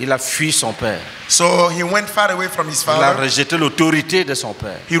 Et il a fui son père. So he went far away from his Il a father. rejeté l'autorité de son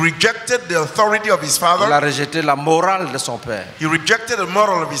père. He rejected the authority of his father. Il a rejeté la morale de son père. He rejected the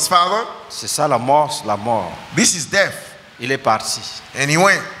moral of his father. C'est ça la mort, la mort. This is death. Il est parti. And he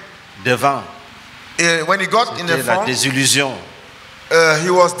went. Devant. When he got in the C'était la front, désillusion.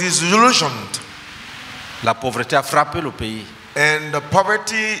 he was disillusioned. La pauvreté a frappé le pays. And the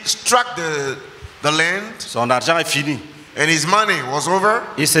poverty struck the land. Son argent est fini. And his money was over.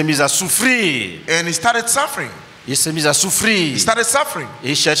 Il s'est mis à souffrir. And he started suffering. Il s'est mis à souffrir. He started suffering.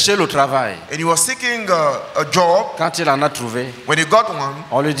 Il cherchait le travail. And he was seeking a job. Quand il en a trouvé, When he got one,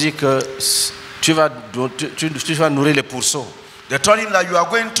 on lui dit que tu vas nourrir les pourceaux. they told him that you are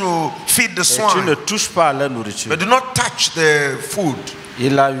going to feed the Et tu ne swine. touches pas à leur nourriture. But do not touch the food.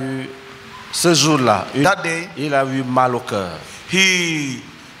 Il a eu, ce jour-là, That day, il a eu mal au cœur. he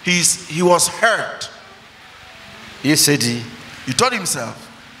was hurt. Il s'est dit, He told himself,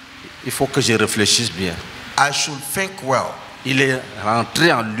 il faut que je réfléchisse bien. I should think well. Il est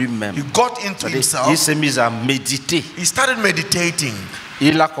rentré en lui-même. He got into Il himself. s'est mis à méditer. He started meditating.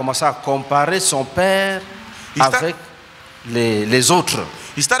 Il a commencé à comparer son père avec les autres.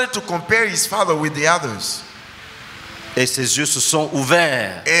 He started to compare his father with the others. Et ses yeux se sont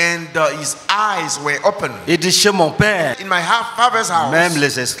ouverts. And his eyes were open. Il dit, chez mon père, In my father's house, même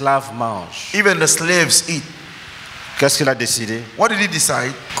les esclaves mangent. even the slaves eat. Qu'est-ce qu'il a décidé? What did he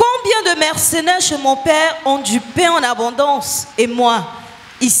decide? Combien de mercenaires chez mon père ont du pain en abondance? Et moi,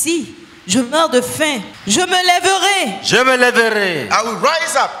 ici, je meurs de faim. Je me lèverai. Je me lèverai. I will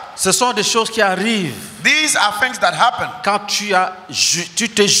rise up. Ce sont des choses qui arrivent These are things that happen quand tu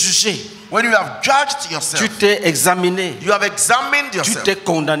t'es jugé, when you have judged tu yourself. t'es examiné, You have examined tu yourself. t'es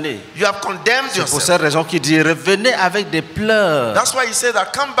condamné. You have condemned C'est pour yourself. cette raison qu'il dit, revenez avec des pleurs, That's why he said that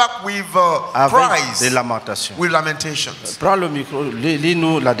come back with avec des cries, lamentations. with lamentations. Prends le micro,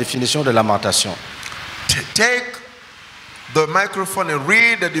 lis-nous la définition de lamentation. Take the microphone and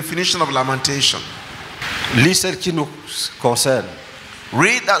read the definition of lamentation. Lis celle qui nous concerne.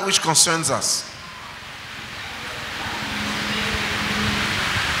 Read that which concerns us.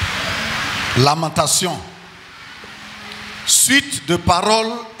 Lamentation. Suite de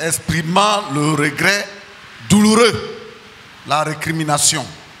paroles exprimant le regret douloureux, la récrimination.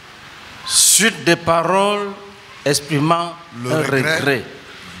 Suite des paroles exprimant Le un regret. regret.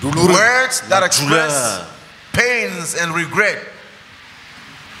 Douloureux. Words that La express douleur. pains and regret.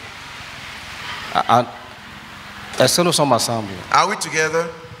 Est-ce que nous sommes ensemble? Are we together?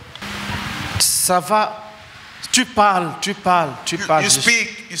 Ça va. Tu parles. You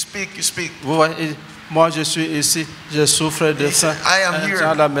speak. Vous voyez, moi je suis ici, je souffre de faim. I am here.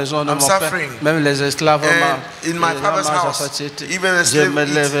 Dans la maison de I'm mon père, suffering. même les esclaves And in my ils father's mangent à house, satiété. even the Je slave me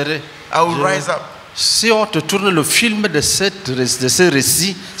eat. lèverai. I will rise up. Si on te tourne le film de ce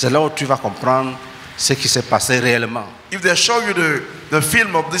récit, c'est là où tu vas comprendre ce qui s'est passé réellement. If they show you the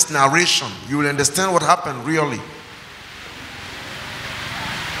film of this narration, you will understand what happened really.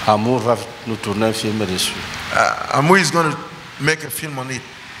 Amour va nous tourner un film dessus. Amu is going to make a film on it.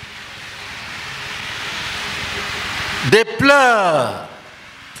 Des pleurs,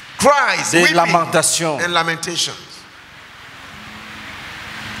 Cries, des weeping, lamentations. and lamentations.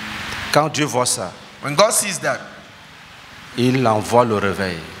 Quand Dieu voit ça, When God sees that, il envoie le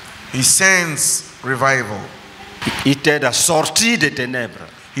réveil. He sends revival. Il t'aide à sortir des ténèbres.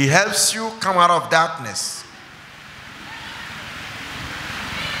 He helps you come out of darkness.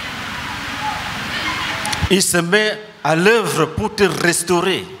 Il se met à l'œuvre pour te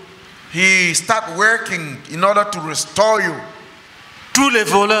restaurer. He starts working in order to restore you. Tous les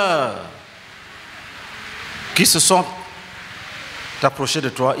voleurs qui se sont approchés de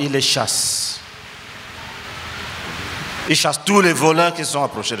toi, il les chasse. Il chasse tous les voleurs qui se sont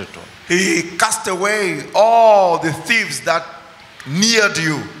approchés de toi. He cast away all the thieves that neared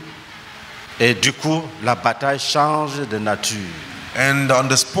you. Et du coup, la bataille change de nature. And on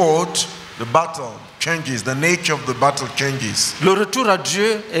the spot, the battle changes. The nature of the battle changes. Le retour à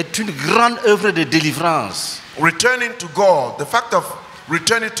Dieu est une grande œuvre de délivrance. Returning to God, the fact of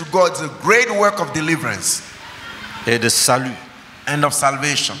returning to God is a great work of deliverance. et de salut. and of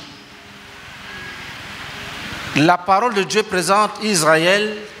salvation. La parole de Dieu présente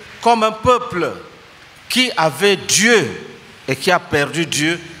Israël comme un peuple qui avait Dieu et qui a perdu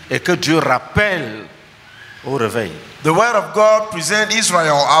Dieu et que Dieu rappelle au réveil. The word of God presents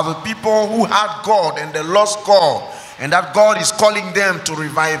Israel as the people who had God and they lost God, and that God is calling them to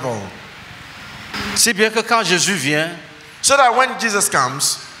revival. Si bien que quand Jésus vient, So that when Jesus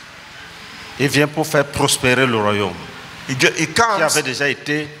comes, il vient pour faire prospérer le royaume he qui comes, avait déjà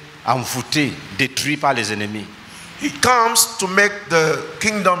été envoûté, détruit par les ennemis. he comes to make the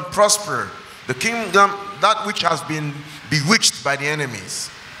kingdom prosper, the kingdom that which has been bewitched by the enemies.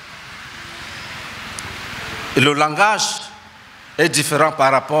 Et le langage est différent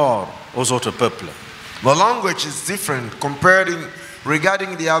par rapport aux autres peuples. The language is different compared to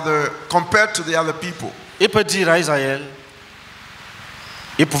the other people. Il peut dire à Israël,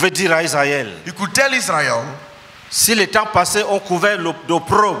 il pouvait dire à Israël, You could tell Israel, si les temps passés ont couvert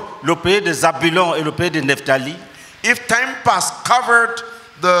d'opprobre le pays de Zabulon et le pays de Nephtali, if time past covered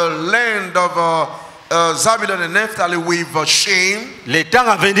the land of Zabulon and Naphtali with shame, les temps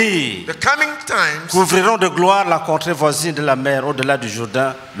à venir the coming times couvriront de gloire la contrée voisine de la mer au-delà du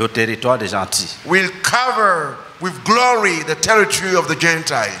Jourdain, le territoire des gentils. will cover with glory the territory of the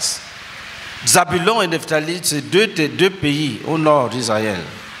Gentiles. Zabulon et Nephtali, c'est deux pays au nord d'Israël.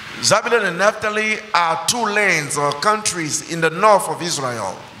 Zabulon and Naphtali are two lands or countries in the north of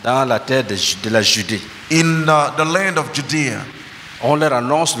Israel, Dans la terre de la Judée. in the land of Judea. On leur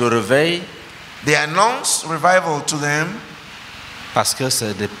annonce le réveil They announced revival to them parce que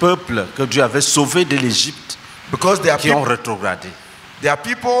c'est des peuples que Dieu avait sauvés de l'Égypte because they are qui ont people, rétrogradé. they are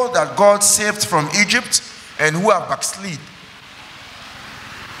people that God saved from Egypt and who have backslid.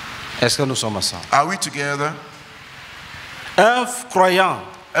 Est-ce que nous sommes ensemble? Are we together? Un croyant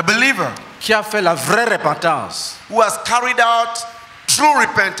A believer qui a fait la vraie repentance, who has carried out true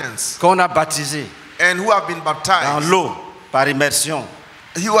repentance qu'on a baptisé and who have been dans baptized, l'eau par immersion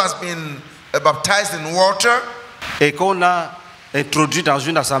who has been baptized in water, et qu'on a introduit dans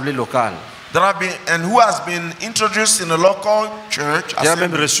une assemblée locale. that have been, and who has been introduced in a local church, Il a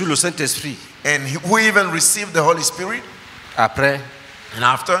même reçu le Saint-Esprit. and who even received the Holy Spirit, Après, and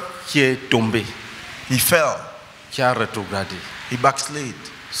after qui est tombé, he fell, qui a rétrogradé. he backslid.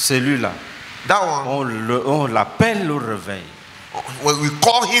 Celui-là, That one, on l'appelle au réveil. we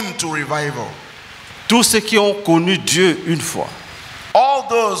call him to revival. Tous ceux qui ont connu Dieu une fois All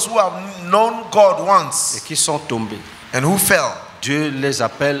those who have known God et once qui sont tombés, and who fell, Dieu les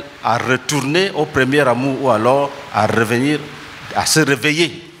appelle à retourner au premier amour ou alors à revenir, à se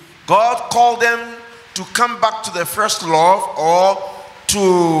réveiller. God called them to come back to their first love or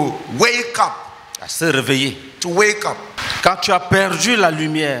to wake up, À se réveiller. to wake up. Quand tu as perdu la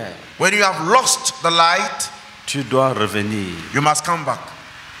lumière, When you have lost the light, tu dois revenir. you must come back.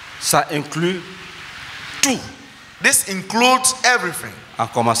 Ça inclut tout, This includes everything, en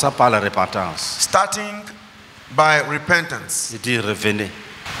commençant par la repentance. starting by repentance. Il dit revenez.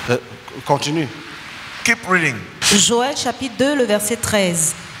 Continue. Keep reading. Joël chapitre 2, le verset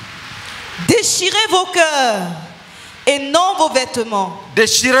 13. Déchirez vos cœurs et non vos vêtements.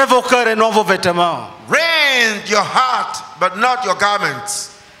 Déchirez vos cœurs et non vos vêtements. Rend your heart, but not your garments.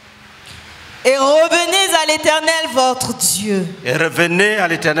 Et revenez à l'Éternel votre Dieu. Et revenez à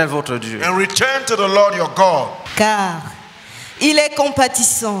l'Éternel votre Dieu. And return to the Lord your God. Car il est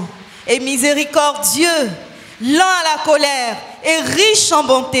compatissant et miséricordieux, lent à la colère et riche en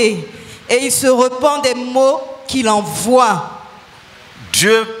bonté. Et il se repent des maux qu'il envoie.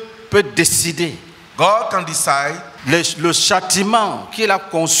 Dieu peut décider. God can decide Le châtiment qu'il a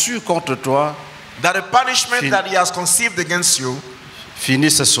conçu contre toi that the punishment that he has conceived against you finit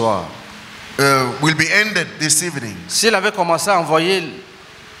ce soir. will be ended this evening. S'il avait commencé à envoyer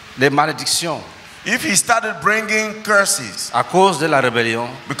les malédictions If he started bringing curses à cause de la rébellion,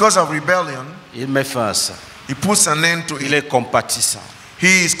 because of rebellion, il met fin à ça. he puts an end to Il it. est compatissant.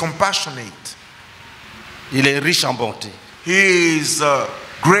 He is compassionate. Il est riche en bonté. He is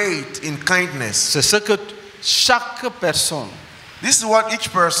great in kindness. C'est ce que chaque personne This is what each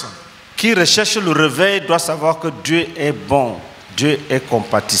person qui recherche le réveil doit savoir que Dieu est bon, Dieu est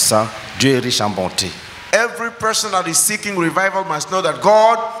compatissant, Dieu est riche en bonté. Every person that is seeking revival must know that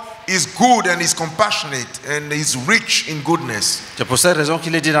God is good and is compassionate and is rich in goodness. C'est pour cette raison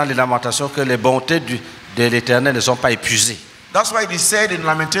qu'il est dit dans les Lamentations que les bontés de l'Éternel ne sont pas épuisées. That's why it is said in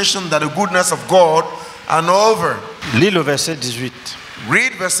Lamentation that the goodness of God are not over. Lis le verset 18.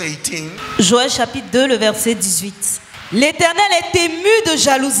 Read verse 18. Joël chapitre 2, le verset 18. L'Éternel est ému de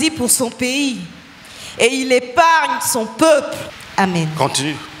jalousie pour son pays et il épargne son peuple. Amen.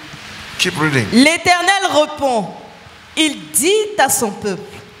 Continue. Keep reading. L'Éternel répond il dit à son peuple,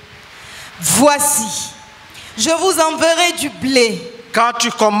 voici, je vous enverrai du blé. Quand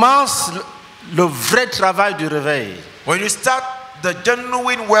tu commences le vrai travail du réveil, when you start the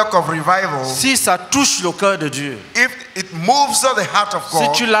genuine work of revival, si ça touche le cœur de Dieu, if it moves the heart of si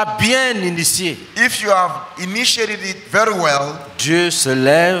God, tu l'as bien initié, if you have initiated it very well, Dieu se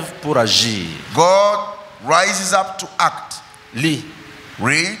lève pour agir. God rises up to act. Lis.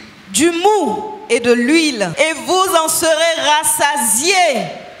 Read. Du mou et de l'huile, et vous en serez rassasiés.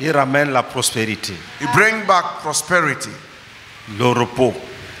 Il ramène la prospérité, He brings back prosperity le repos.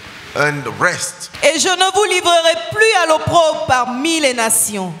 and rest. Et je ne vous livrerai plus à l'opprobre parmi les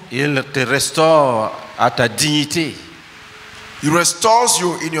nations. Il te restaure à ta dignité. He restores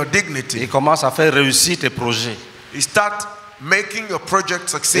you in your dignity. Il commence à faire réussir tes projets. He starts making your project Il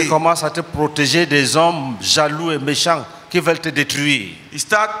succeed. commence à te protéger des hommes jaloux et méchants qui veulent te détruire. He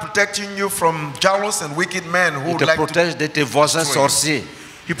starts protecting you from jealous and wicked men who Il would te like to. protège de tes voisins destroy you. sorciers.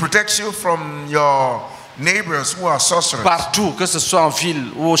 He protects you from your neighbors who are sorcerers. Partout, que ce soit en ville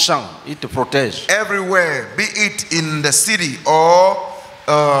ou au champ, il te protège. Everywhere, be it in the city or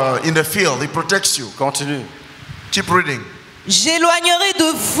in the field, he protects you. Continue. Keep reading. J'éloignerai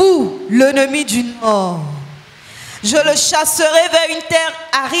de vous l'ennemi du nord. Je le chasserai vers une terre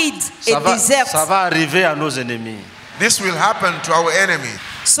aride et déserte. Ça va arriver à nos ennemis. This will happen to our enemy.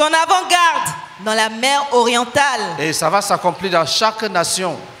 Son avant-garde dans la mer orientale. Et ça va s'accomplir dans chaque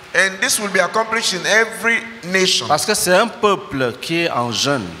nation. And this will be accomplished in every nation. Parce que c'est un peuple qui est en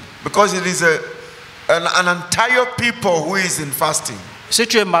jeûne. Because it is an entire people who is in fasting. Si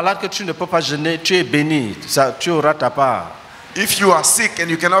tu es malade que tu ne peux pas jeûner, tu es béni. Ça, tu auras ta part. If you are sick and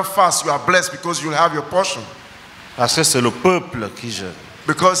you cannot fast, you are blessed because you will have your portion. Parce que c'est le peuple qui jeûne.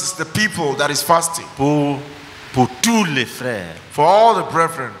 Because it's the people that is fasting. Pour tous les frères. For all the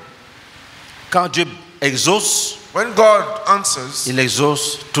brethren. Quand Dieu exauce, When God answers, il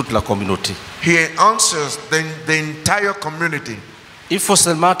exauce toute la communauté. He answers the entire community. Il faut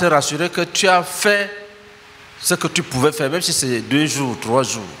seulement te rassurer que tu as fait ce que tu pouvais faire, même si c'est 2 jours, 3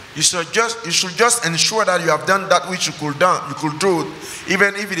 jours. You should just ensure that you have done that which you could do,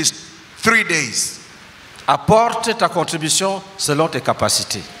 even if it is 3 days. Apporte ta contribution selon tes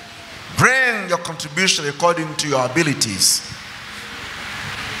capacités. Bring your contribution according to your abilities.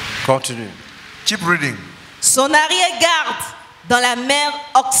 Continue. Keep reading. Son arrière-garde dans la mer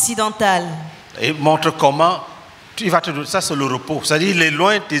occidentale. Et montre comment il va te donner. Ça, c'est le repos. C'est-à-dire, il est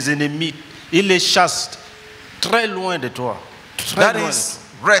loin de tes ennemis. Il les chasse très loin de toi. That is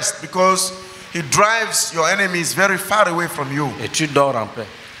rest, because He drives your enemies very far away from you. Et tu dors en paix.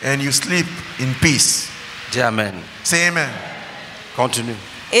 And you sleep in peace. Dis Amen. Say amen. Continue.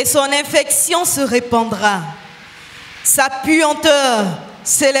 Et son infection se répandra. Sa puanteur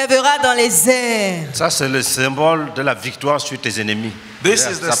s'élèvera dans les airs. Ça, c'est le symbole de la victoire sur tes ennemis. This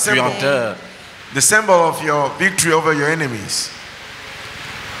is the symbol of your victory over your enemies.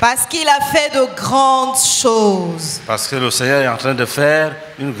 Parce qu'il a fait de grandes choses. Parce que le Seigneur est en train de faire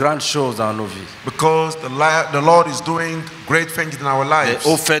une grande chose dans nos vies. Because the Lord is doing great things in our lives.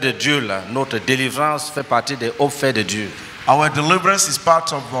 Les hauts faits de Dieu, là, notre délivrance fait partie des hauts faits de Dieu. Our deliverance is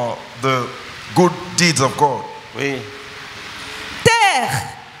part of the good deeds of God. Oui. Terre,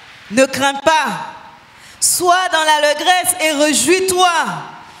 ne crains pas. Sois dans l'allégresse et réjouis-toi,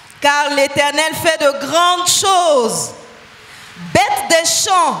 car l'Éternel fait de grandes choses. Bêtes des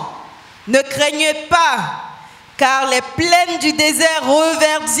champs, ne craignez pas, car les plaines du désert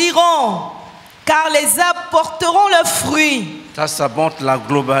reverdiront, car les arbres porteront leurs fruits. Ça montre la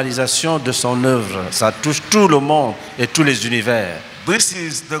globalisation de son œuvre. Ça touche tout le monde et tous les univers. This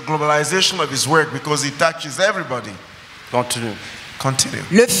is the globalization of His work because He touches everybody. Continue. Continue.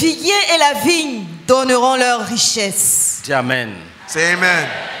 Le figuier et la vigne donneront leur richesse. Dis Amen. Say amen.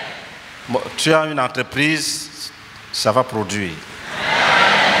 Bon, tu as une entreprise, ça va produire.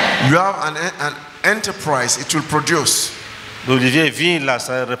 You have an enterprise, it will produce. L'olivier vigne, là,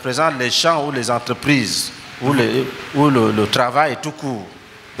 ça représente les champs ou les entreprises, ou le travail tout court.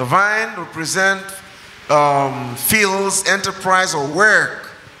 The vine represents fields, enterprise, or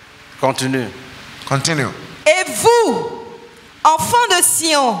work. Continue. Continue. Et vous, enfants de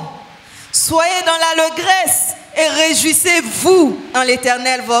Sion, soyez dans l'allégresse et réjouissez-vous en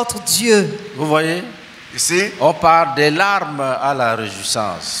l'Éternel votre Dieu. Vous voyez? You see? On part des larmes à la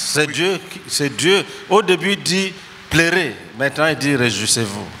réjouissance. C'est Dieu. Au début, il dit pleurez. Maintenant, il dit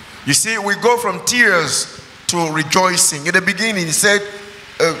réjouissez-vous. You see, we go from tears to rejoicing. In the beginning, He said,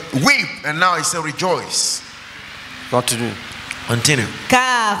 weep, and now He said, rejoice. Continue. Continue.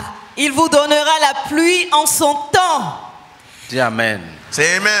 Car il vous donnera la pluie en son temps. Dis Amen.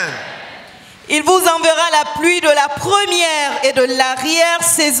 Say amen. Il vous enverra la pluie de la première et de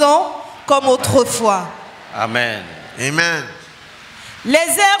l'arrière-saison comme autrefois. Amen. Amen. Les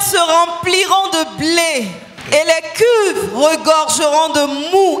airs se rempliront de blé et les cuves regorgeront de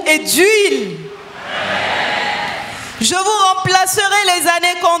mou et d'huile. Je vous remplacerai les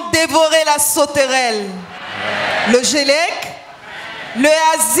années qu'ont dévoré la sauterelle, le gélec, le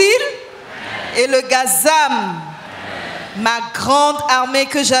asile et le gazam, ma grande armée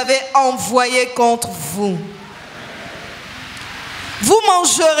que j'avais envoyée contre vous. Vous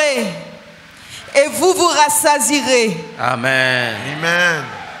mangerez et vous vous rassasierez. Amen. Amen.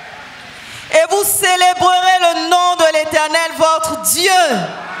 Et vous célébrerez le nom de l'Éternel, votre Dieu.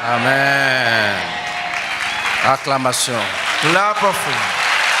 Amen. Acclamation. Clap offering.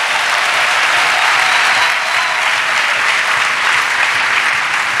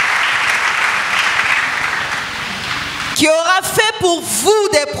 Qui aura fait pour vous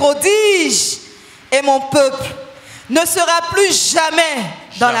des prodiges, et mon peuple ne sera plus jamais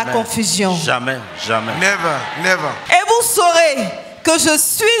dans la confusion. Jamais, jamais. Never, never. Et vous saurez que je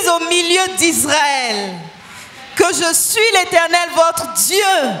suis au milieu d'Israël, que je suis l'Éternel votre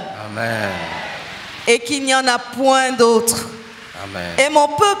Dieu. Amen. Et qu'il n'y en a point d'autre. Amen. Et mon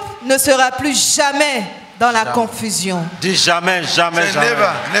peuple ne sera plus jamais dans la confusion. Dis jamais, jamais, Say jamais. never,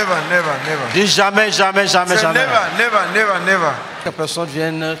 never, never, never. Dis jamais, jamais, jamais, Say jamais. never, never, never, never. Que personne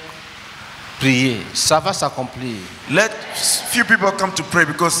vienne prier, ça va s'accomplir. Let few people come to pray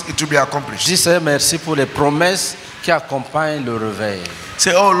because it will be accomplished. Dis Seigneur, merci pour les promesses qui accompagnent le réveil.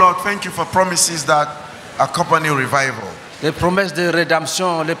 Say, oh Lord, thank you for promises that accompany revival. Les promesses de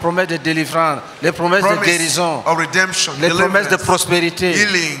rédemption, les promesses de délivrance, les promesses de guérison, of redemption, les promesses de prospérité,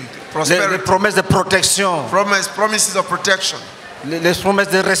 healing, les prosperity, promesses de protection, promises of protection, les promesses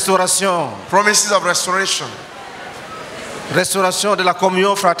de restauration, promises of restoration, restauration de la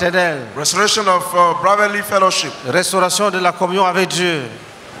communion fraternelle, restoration of brotherly fellowship, restauration de la communion avec Dieu,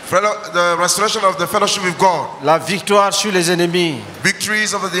 the restoration of the fellowship with God, la victoire sur les ennemis,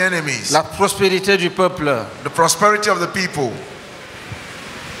 victories over the enemies, la prospérité du peuple. the prosperity of the people.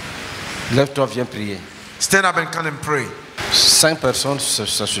 Lève-toi, viens prier. Stand up and come and pray. 5 personnes,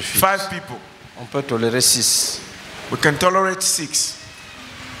 ça suffit. 5 people. On peut tolérer 6. We can tolerate 6.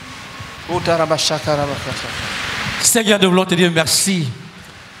 Seigneur, nous voulons te dire merci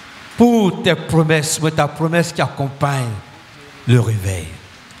pour tes promesses, pour ta promesse qui accompagne le réveil.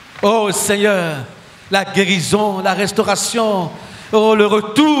 Oh Seigneur, la guérison, la restauration, oh, le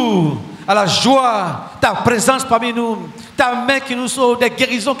retour à la joie, ta présence parmi nous, ta main qui nous sauve, des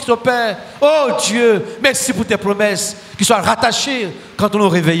guérisons qui s'opèrent. Oh Dieu, merci pour tes promesses qui soient rattachées quand nous nous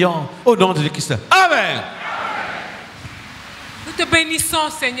réveillons au nom de Jésus-Christ. Amen. Nous te bénissons,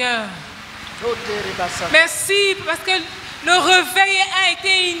 Seigneur. Merci parce que le réveil a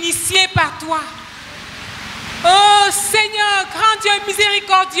été initié par toi. Oh Seigneur, grand Dieu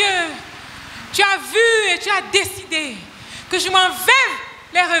miséricordieux, tu as vu et tu as décidé que je m'en vais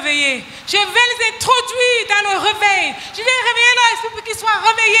les réveiller. Je vais les introduire dans le réveil. Je vais réveiller leur esprit pour qu'ils soient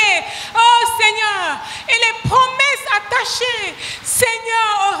réveillés. Oh Seigneur, et les promesses attachées,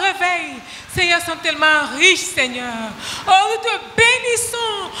 Seigneur, au réveil, Seigneur, sont tellement riches, Seigneur. Oh, nous te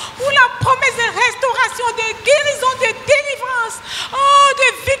bénissons pour la promesse de restauration, de guérison, de délivrance. Oh,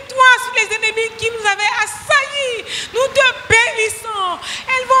 de victoire sur les ennemis qui nous avaient assaillis. Nous te bénissons.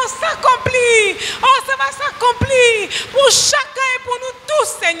 Elles vont s'accomplir. Oh, ça va s'accomplir pour chacun et pour nous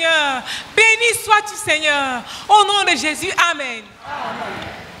tous, Seigneur. Béni sois-tu, Seigneur. Au nom de Jésus, Amen.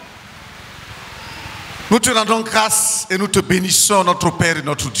 Nous te rendons grâce et nous te bénissons, notre Père et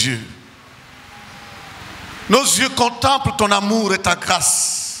notre Dieu. Nos yeux contemplent ton amour et ta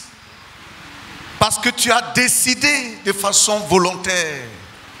grâce parce que tu as décidé de façon volontaire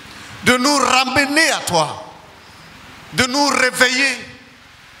de nous ramener à toi, de nous réveiller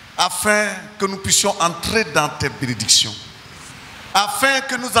afin que nous puissions entrer dans tes bénédictions, afin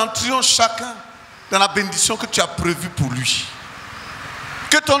que nous entrions chacun dans la bénédiction que tu as prévue pour lui.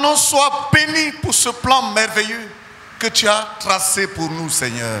 Que ton nom soit béni pour ce plan merveilleux que tu as tracé pour nous,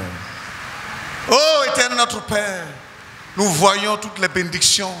 Seigneur. Oh, éternel notre Père, nous voyons toutes les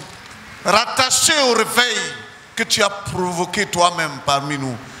bénédictions rattachées au réveil que tu as provoqué toi-même parmi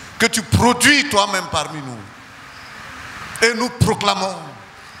nous, que tu produis toi-même parmi nous. Et nous proclamons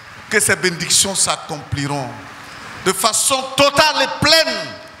que ces bénédictions s'accompliront de façon totale et pleine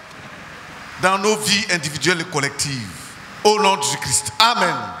dans nos vies individuelles et collectives. Au nom de Jésus-Christ.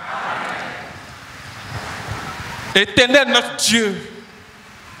 Amen. Éternel notre Dieu,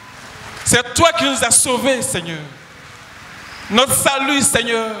 c'est toi qui nous as sauvés, Seigneur. Notre salut,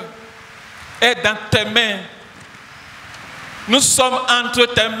 Seigneur, est dans tes mains. Nous sommes entre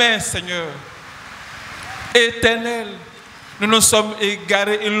tes mains, Seigneur. Éternel, nous nous sommes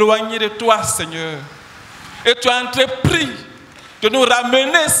égarés, éloignés de toi, Seigneur. Et tu as entrepris de nous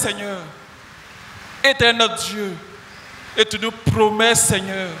ramener, Seigneur. Éternel notre Dieu. Et tu nous promets,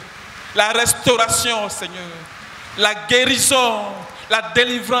 Seigneur, la restauration, Seigneur, la guérison, la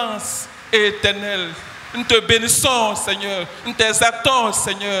délivrance éternelle. Nous te bénissons, Seigneur. Nous t'exaltons,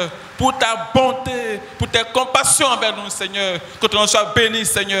 Seigneur, pour ta bonté, pour tes compassions envers nous, Seigneur. Que ton nom soit béni,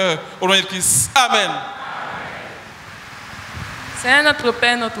 Seigneur, au nom de Christ. Amen. Seigneur notre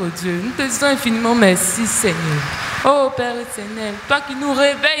Père, notre Dieu, nous te disons infiniment merci, Seigneur. Oh Père éternel, toi qui nous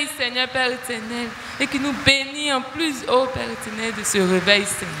réveilles, Seigneur, Père éternel, et qui nous bénis en plus, oh Père éternel, de ce réveil,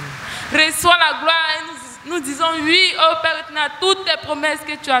 Seigneur. Reçois la gloire et nous disons oui, oh Père éternel, à toutes tes promesses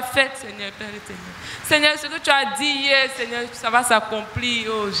que tu as faites, Seigneur, Père éternel. Seigneur, ce que tu as dit hier, Seigneur, ça va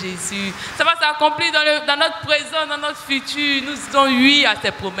s'accomplir, oh Jésus. Ça va s'accomplir dans notre présent, dans notre futur. Nous disons oui à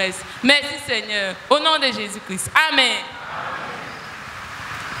tes promesses. Merci, Seigneur. Au nom de Jésus-Christ. Amen.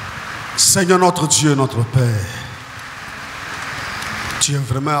 Seigneur notre Dieu, notre Père, tu es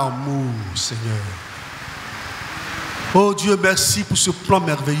vraiment amour, Seigneur. Oh Dieu, merci pour ce plan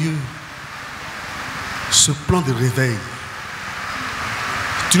merveilleux, ce plan de réveil.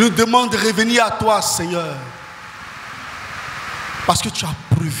 Tu nous demandes de revenir à toi, Seigneur, parce que tu as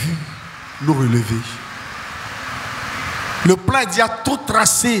prévu nous relever. Le plan est déjà tout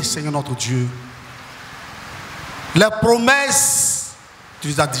tracé, Seigneur notre Dieu. Les promesses, tu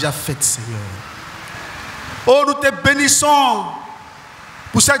les as déjà faites, Seigneur. Oh, nous te bénissons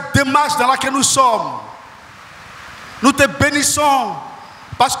pour cette démarche dans laquelle nous sommes. Nous te bénissons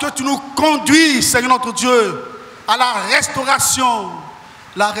parce que tu nous conduis, Seigneur notre Dieu, à la restauration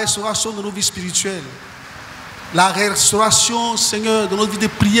de nos vies spirituelles, la restauration, Seigneur, de nos vies de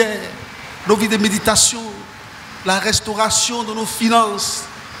prière, nos vies de méditation, la restauration de nos finances,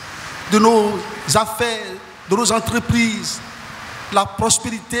 de nos affaires, de nos entreprises, la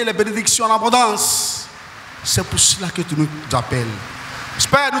prospérité, les bénédictions en abondance. C'est pour cela que tu nous appelles.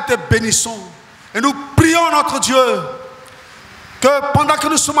 Père, nous te bénissons et nous prions notre Dieu que pendant que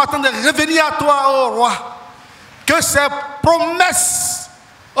nous sommes en train de revenir à toi, ô roi, que ces promesses,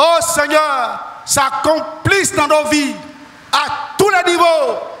 ô Seigneur, s'accomplissent dans nos vies à tous les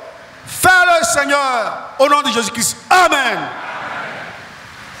niveaux. Fais-le, Seigneur, au nom de Jésus-Christ. Amen.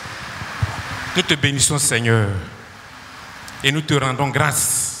 Nous te bénissons, Seigneur, et nous te rendons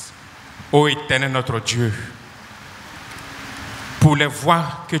grâce, ô Éternel notre Dieu, pour les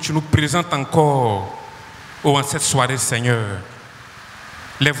voix que tu nous présentes encore en cette soirée, Seigneur.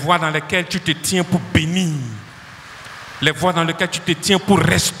 Les voix dans lesquelles tu te tiens pour bénir, les voix dans lesquelles tu te tiens pour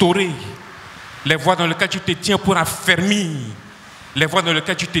restaurer, les voix dans lesquelles tu te tiens pour affermir, les voix dans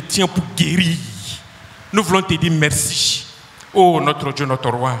lesquelles tu te tiens pour guérir. Nous voulons te dire merci, ô notre Dieu,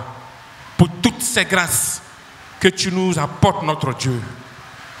 notre roi, pour toutes ces grâces que tu nous apportes, notre Dieu.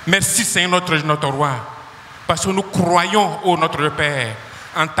 Merci, Seigneur, notre roi, parce que nous croyons, ô notre Père,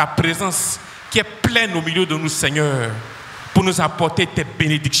 en ta présence qui est pleine au milieu de nous, Seigneur, pour nous apporter tes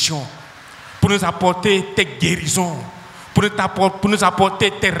bénédictions, pour nous apporter tes guérisons, pour nous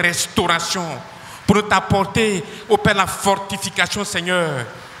apporter tes restaurations, pour nous apporter, ô Père, la fortification, Seigneur,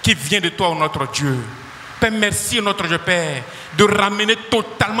 qui vient de toi, ô notre Dieu. Père, merci, notre Dieu, Père, de ramener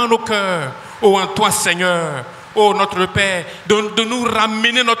totalement nos cœurs, ô en toi, Seigneur. Oh notre Père, de nous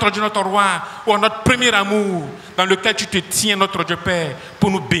ramener, notre Dieu, notre roi, oh notre premier amour dans lequel tu te tiens, notre Dieu Père,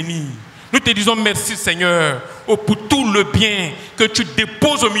 pour nous bénir. Nous te disons merci, Seigneur, oh, pour tout le bien que tu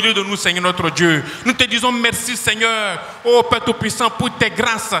déposes au milieu de nous, Seigneur notre Dieu. Nous te disons merci, Seigneur, oh Père Tout-Puissant, pour tes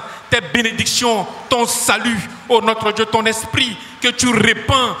grâces, tes bénédictions, ton salut, oh notre Dieu, ton esprit que tu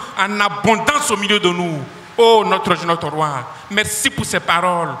répands en abondance au milieu de nous. Oh notre Dieu, notre roi, merci pour ces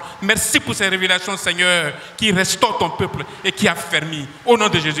paroles, merci pour ces révélations, Seigneur, qui restaurent ton peuple et qui affermit. Au nom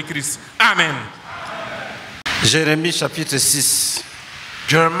de Jésus-Christ. Amen. Jérémie chapitre 6.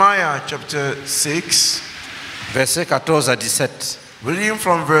 Jeremiah chapter 6. Versets 14 à 17. Reading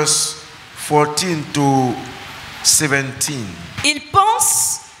from verse 14 to 17. Il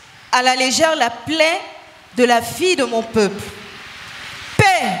pense à la légère la plaie de la fille de mon peuple.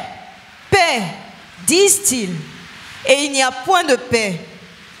 Paix, paix, disent-ils, et il n'y a point de paix.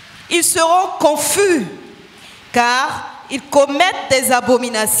 Ils seront confus, car ils commettent des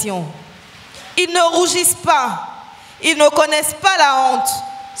abominations. Ils ne rougissent pas, ils ne connaissent pas la honte.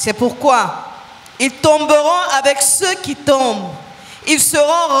 C'est pourquoi ils tomberont avec ceux qui tombent. Ils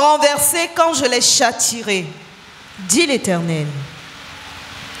seront renversés quand je les châtierai, dit l'Éternel.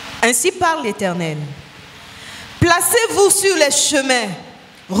 Ainsi parle l'Éternel. Placez-vous sur les chemins,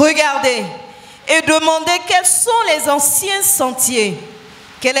 regardez, et demandez quels sont les anciens sentiers,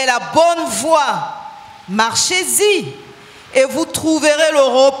 quelle est la bonne voie, marchez-y, et vous trouverez le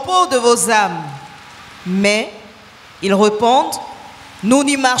repos de vos âmes. Mais ils répondent, nous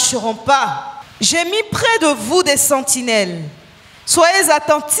n'y marcherons pas. J'ai mis près de vous des sentinelles. Soyez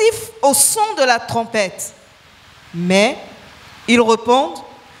attentifs au son de la trompette. Mais ils répondent,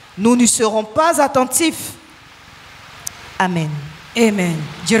 nous n'y serons pas attentifs. Amen. Amen.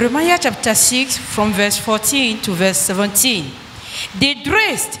 Jeremiah chapter 6 from verse 14 to verse 17. They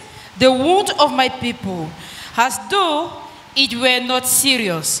dressed the wound of my people as though it were not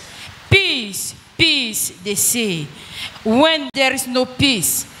serious. Peace, peace, they say, when there is no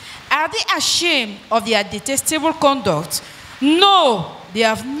peace. Are they ashamed of their detestable conduct? No, they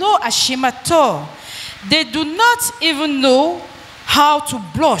have no shame at all. They do not even know how to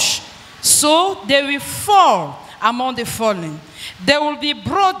blush, so they will fall among the fallen. They will be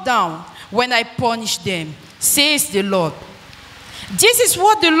brought down when I punish them, says the Lord. This is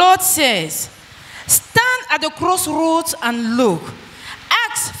what the Lord says. Stand at the crossroads and look.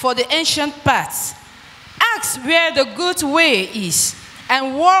 Ask for the ancient paths. Ask where the good way is,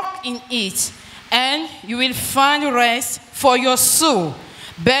 and walk in it, and you will find rest for your soul.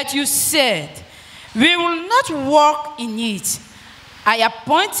 But you said, we will not walk in it. I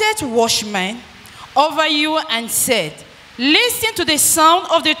appointed watchmen over you and said, listen to the sound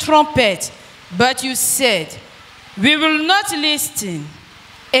of the trumpet. But you said, we will not listen.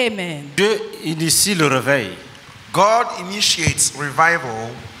 Amen. Dieu initie le réveil. God initiates revival.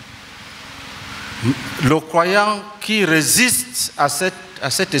 Le croyant qui résiste à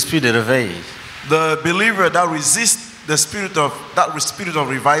cet esprit de réveil, The believer that resists the spirit of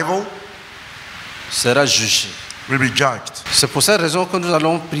revival sera jugé. will be judged. C'est pour cette raison que nous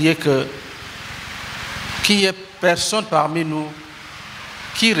allons prier qu'il n'y ait personne parmi nous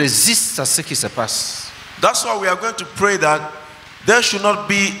qui résiste à ce qui se passe. That's why we are going to pray that there should not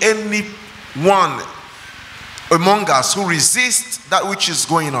be anyone among us who resists that which is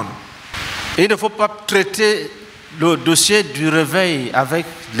going on. Il ne faut pas traiter le dossier du réveil avec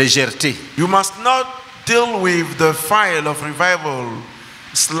légèreté. You must not deal with the file of revival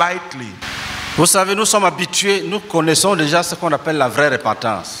slightly. Vous savez, nous sommes habitués, nous connaissons déjà ce qu'on appelle la vraie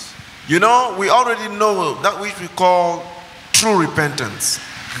repentance. You know, we already know that which we call true repentance.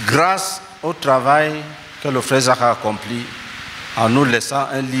 Grâce au travail que le frère Zach a accompli en nous laissant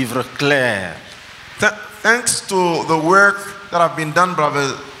un livre clair. Thanks to the work that have been done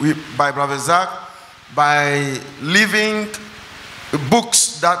by Brother Zach, by leaving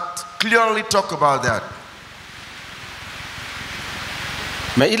books that clearly talk about that.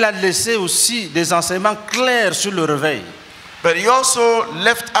 Mais il a laissé aussi des enseignements clairs sur le réveil. But he also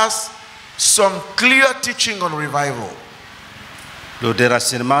left us some clear teaching on revival. Le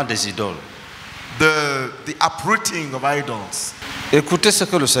déracinement des idoles. The uprooting of idols. Écoutez ce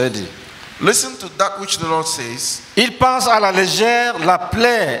que le Seigneur dit. Listen to that which the Lord says. Il pense à la légère la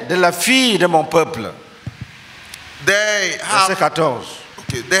plaie de la fille de mon peuple. Verset 14.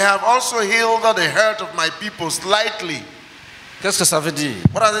 Okay, they have also healed the hurt of my people slightly. Qu'est-ce que ça veut dire?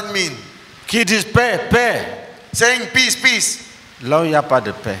 What does it mean? Qui disent paix, paix. Saying peace, peace. Là où il n'y a pas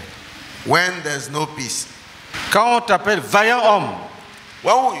de paix. When there's no peace. Quand on t'appelle vaillant homme.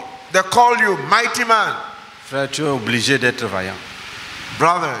 Well, they call you mighty man. Frère, tu es obligé d'être vaillant.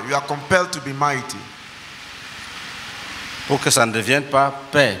 Brother, you are compelled to be mighty. Pour que ça ne devienne pas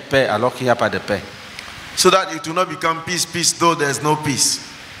paix, paix, alors qu'il n'y a pas de paix. So that it will not become peace, peace, though there's no peace.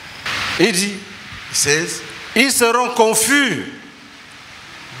 Il dit, He says, ils seront confus,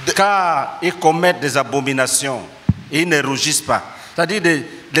 car ils commettent des abominations. Et ils ne rougissent pas. C'est-à-dire,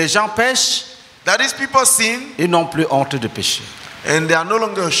 les gens pêchent, that these people sin, ils n'ont plus honte de pécher. and they are no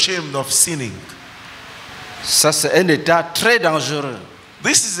longer ashamed of sinning. Ça, c'est un état très dangereux.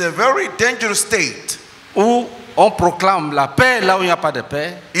 This is a very dangerous state Où on proclame la paix là où il n'y a pas de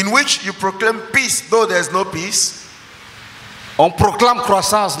paix. in which you proclaim peace, though there's no peace. On proclame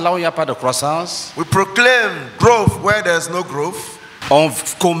croissance là où il n'y a pas de croissance. We proclaim growth where there's no growth. On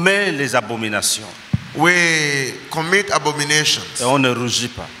commet les abominations. We commit Et abominations. on ne rougit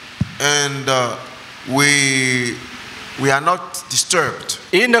pas. And we are not disturbed.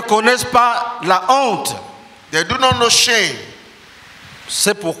 Ils ne connaissent pas la honte. They do not know shame.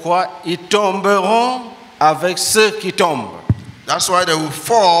 C'est pourquoi ils tomberont avec ceux qui tombent. That's why they will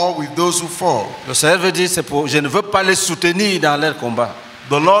fall with those who fall. Le Seigneur veut dire, c'est pour, je ne veux pas les soutenir dans leur combat.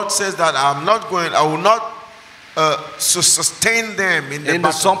 The Lord says that I will not sustain them in the Ils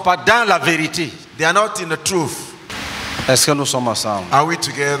ne sont battle. pas dans la vérité. They are not in the truth. Est-ce que nous sommes ensemble? Are we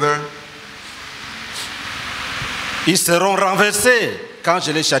together? Ils seront renversés quand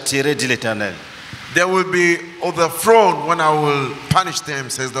je les châtierai, dit l'Éternel. They will be overthrown when I will punish them,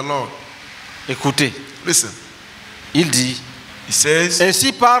 says the Lord. Écoutez. Listen. Il dit, He says,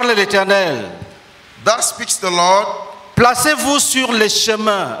 ainsi parle l'Éternel. thus speaks the Lord. Placez-vous sur les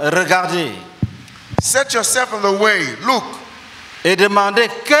chemins, regardez, Set yourself on the way. Look et demandez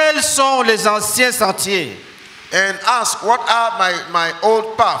quels sont les anciens sentiers. and ask, what are my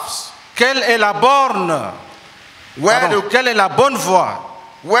old paths? Quelle est la borne? Pardon, quelle est la bonne voie?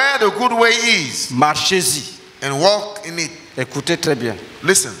 Where the good way is, Marchez-y. and walk in it. Écoutez très bien.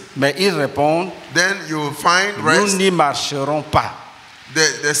 Listen. Mais ils répondent, Then you will find nous rest. n'y marcherons pas.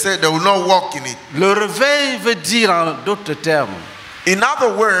 They say they will not walk in it. Le réveil veut dire en d'autres termes In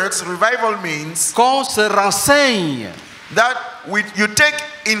other words, revival means qu'on se renseigne. that you take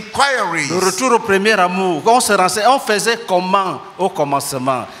inquiries. Le retour au premier amour, qu'on se renseigne. On faisait comment au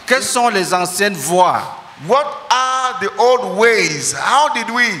commencement? Quelles sont les anciennes voies? What are the old ways? How did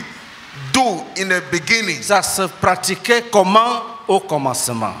we do in the beginning? Ça se pratiquait comment au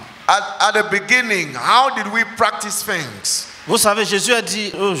commencement? At the beginning, how did we practice things? Vous savez, Jésus a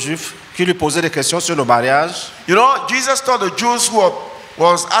dit aux Juifs qui lui posaient des questions sur le mariage. You know, Jesus told the Jews who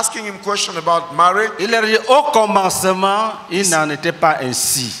was asking him questions about marriage. Il leur dit, au commencement, il n'en était pas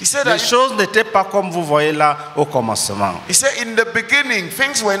ainsi. Les choses n'étaient pas comme vous voyez là au commencement. He said, in the beginning,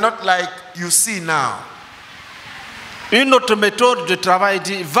 things were not like you see now. Une autre méthode de travail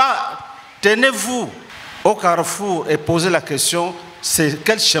dit, tenez-vous au carrefour et posez la question, c'est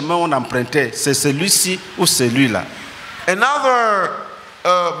quel chemin on empruntait? C'est celui-ci ou celui-là? Another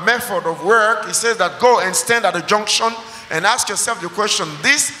method of work, he says that go and stand at the junction and ask yourself the question,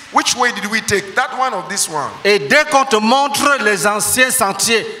 which way did we take? That one or this one? Et dès qu'on te montre les anciens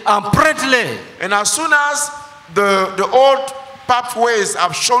sentiers, emprunte-les. And as soon as the old pathways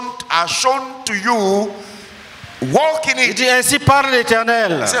are shown to you, walk in Il it. dit, ainsi parle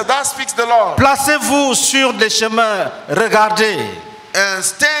l'Éternel. He said, that speaks the Lord. Placez-vous sur les chemins, regardez. And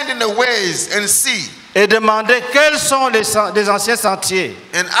stand in the ways and see. Et demandez quels sont les anciens sentiers.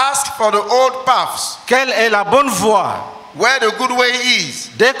 And ask for the old paths. Quelle est la bonne voie? Where the good way is.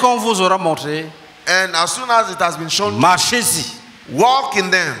 Dès qu'on vous aura montré, And as soon as it has been shown, marchez-y. walk in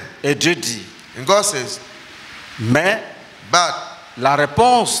them. Et Dieu dit, And God says, mais but la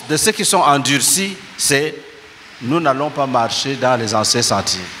réponse de ceux qui sont endurcis, c'est nous n'allons pas marcher dans les anciens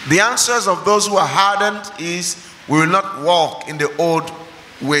sentiers. the answers of those who are hardened is, we will not walk in the old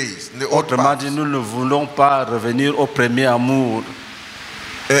ways, in the old Autrement paths. dit, nous ne voulons pas revenir au premier amour.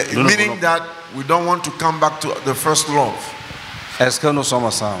 Meaning that we don't want to come back to the first love. Est-ce que nous sommes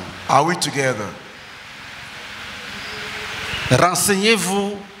ensemble? Are we together?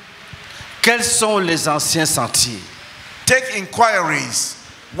 Renseignez-vous quels sont les anciens sentiers. Take inquiries.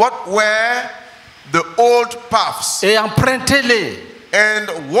 What were the old paths? Et empruntez-les.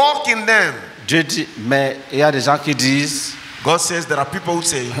 And walk in them. Dieu dit, mais il y a des gens qui disent, God says there are people who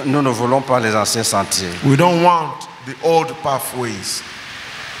say, nous ne voulons pas les anciens sentiers. we don't want the old pathways.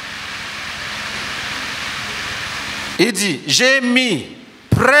 Il dit, j'ai mis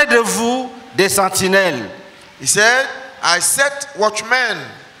près de vous des sentinelles. He said, I set watchmen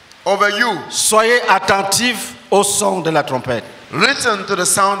over you. Soyez attentifs au son de la trompette. Listen to the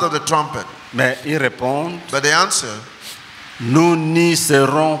sound of the trumpet. Mais ils répondent, But they answer, nous n'y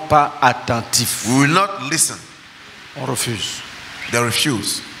serons pas attentifs. we will not listen. On refuse. They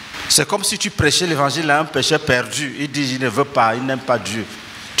refuse. C'est comme si tu prêchais l'évangile à un pécheur perdu. Il dit, il ne veut pas, il n'aime pas Dieu.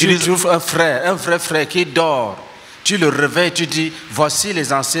 Tu trouves un vrai frère qui dort. Tu le réveilles, tu dis, voici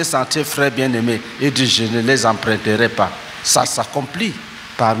les anciens sentiers, frères bien-aimés. Il dit, je ne les emprunterai pas. Ça s'accomplit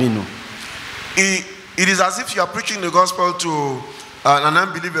parmi nous. It is as if you are preaching the gospel to an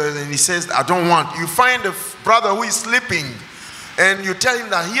unbeliever and he says, I don't want. You find a brother who is sleeping and you tell him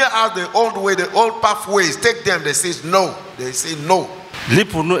that here are the old way, the old pathways. Take them. They say no. They say no. Lis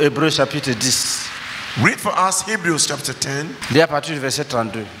pour nous Hébreux chapitre 10. Read for us Hebrews chapter 10. Lis à partir du verset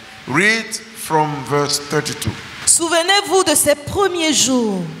 32. Read from verse 32. Souvenez-vous de ces premiers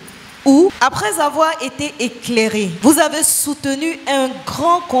jours où, après avoir été éclairés, vous avez soutenu un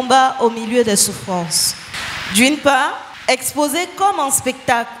grand combat au milieu des souffrances. D'une part, exposé comme en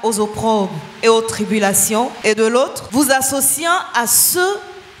spectacle aux opprobres et aux tribulations, et de l'autre, vous associant à ceux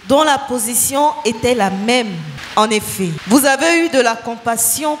dont la position était la même. En effet, vous avez eu de la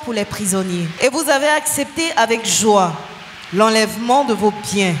compassion pour les prisonniers, et vous avez accepté avec joie l'enlèvement de vos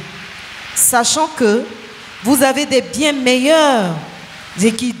biens, sachant que vous avez des biens meilleurs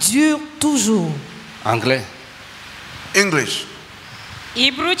et qui durent toujours. Anglais. English.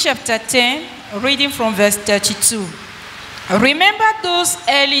 Hebrews chapter 10, reading from verse 32. Remember those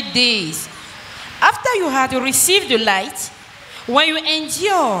early days, after you had received the light, when you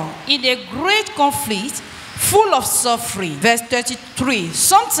endured in a great conflict full of suffering. Verse 33.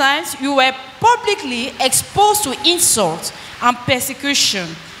 Sometimes you were publicly exposed to insult and persecution.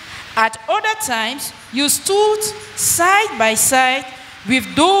 At other times, you stood side by side with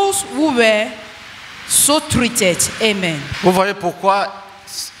those who were so treated. Amen. Vous voyez pourquoi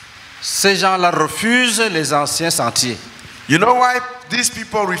ces gens-là refusent les anciens sentiers. You know why these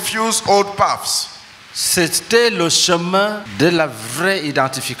people refuse old paths? C'était le chemin de la vraie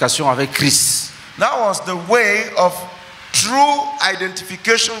identification avec Christ. That was the way of true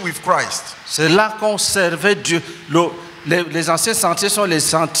identification with Christ. C'est là qu'on servait Dieu. Les anciens sentiers sont les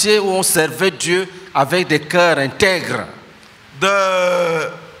sentiers où on servait Dieu avec des cœurs intègres.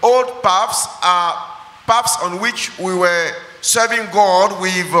 The old paths are paths on which we were serving God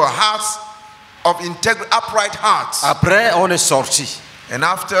with hearts of upright hearts. Après, on est sorti. And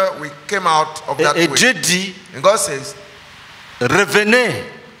after we came out of that Et way, Dieu dit, and God says, revenez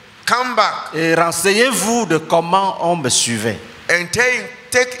come back et renseignez-vous de comment on me suivait. and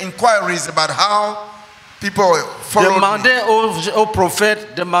take inquiries about how people followed me. Demandez aux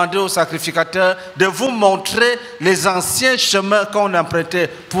prophètes, demandez aux sacrificateurs de vous montrer les anciens chemins qu'on empruntait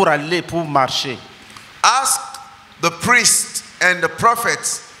pour marcher. Ask the priests and the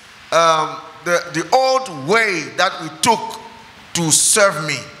prophets the old way that we took to serve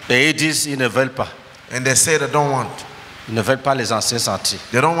me. Et ils disent, ils ne veulent pas. And they say they don't want. Ils ne veulent pas les anciens sentiers.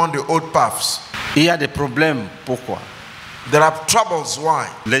 They don't want the old paths. Il y a des problèmes. Pourquoi? There are troubles. Why?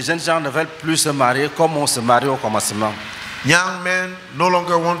 Les jeunes gens ne veulent plus se marier comme on se mariait au commencement. Young men no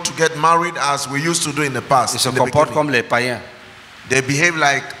longer want to get married as we used to do in the past. Ils se comportent comme les païens. They behave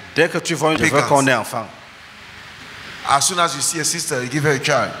like dès que tu vois une femme qu'on est enfant. As soon as you see a sister, you give her a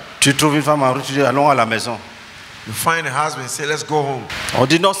child. Tu trouves une femme en route, tu dis allons à la maison. You find a husband, say let's go home. On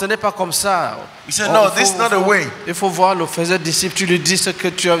dit non, ce n'est pas comme ça. He said no, this is not the way. Il faut voir le faiseur disciple, tu lui dis ce que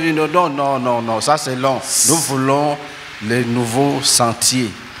tu as vu. Non, ça c'est long. Nous voulons les nouveaux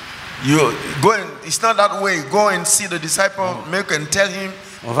sentiers. You go and it's not that way. Go and see the disciple, make and tell him.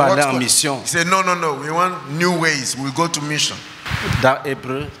 On va aller en mission. He said no, we want new ways. We'll go to mission. Dans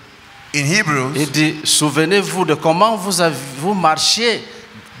Hébreu, in Hebrews, il dit souvenez-vous de comment vous marchiez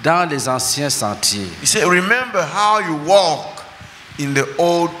dans les anciens sentiers. He said, remember how you walk in the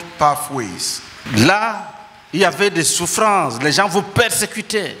old pathways. Là, il y avait des souffrances. Les gens vous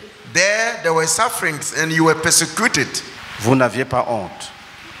persécutaient. There were sufferings and you were persecuted. Vous n'aviez pas honte.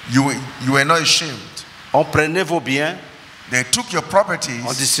 You were not ashamed. On prenait vos biens. They took your properties.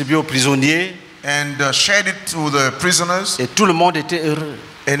 On distribuait aux prisonniers. And shared it to the prisoners. Et tout le monde était heureux.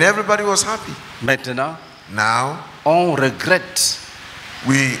 And everybody was happy. Maintenant, now, on regrette.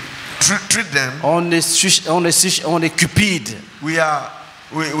 We treat them. On est cupide. We are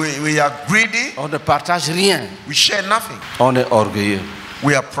greedy. On ne partage rien. We share nothing. On est orgueilleux.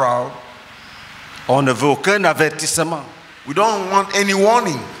 We are proud. On ne veut aucun avertissement. We don't want any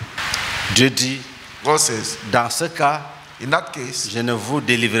warning. Dieu dit, God says, dans ce cas, in that case, je ne vous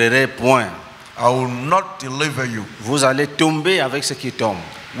délivrerai point. I will not deliver you. Vous allez tomber avec ceux qui tombent.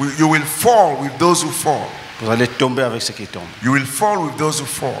 You will fall with those who fall. Vous allez tomber avec ceux qui tombent. You will fall with those who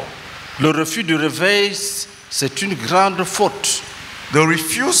fall. Le refus du réveil, c'est une grande faute. The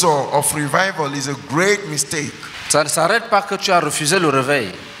refusal of revival is a great mistake. Ça ne s'arrête pas que tu as refusé le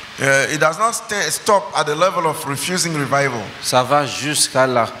réveil. It does not stop at the level of refusing revival. Ça va jusqu'à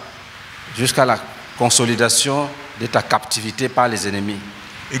la consolidation de ta captivité par les ennemis.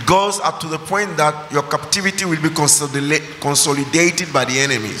 It goes up to the point that your captivity will be consolidated by the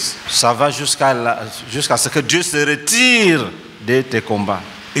enemies. Ça va jusqu'à ce que Dieu se retire de tes combats.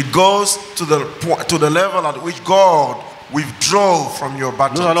 It goes to the level at which God withdraw from your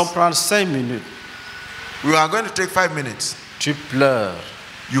battles. Nous allons prendre 5 minutes. We are going to take 5 minutes. Tu pleures.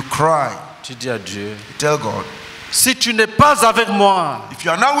 You cry. Tu dis à Dieu. You tell God. Si tu n'es pas avec moi, if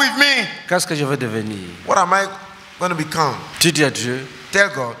you are not with me, qu'est-ce que je vais devenir? What am I going to become? Tu dis à Dieu. Tell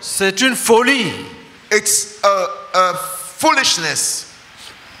God. C'est une folie. It's a foolishness.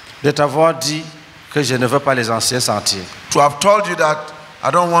 De t'avoir dit que je ne veux pas les anciens sentiers. To have told you that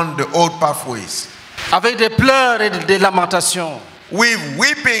I don't want the old pathways. Avec des pleurs et des lamentations. With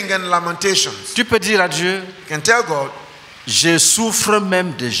weeping and lamentations. Tu peux dire à Dieu. You can tell God. Je souffre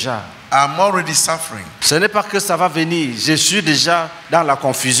même déjà. I'm already suffering. Ce n'est pas que ça va venir. Je suis déjà dans la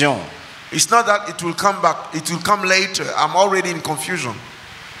confusion. It's not that it will come back. It will come later. I'm already in confusion.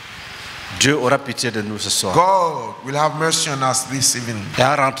 Dieu aura pitié de nous ce soir. God will have mercy on us this evening. Et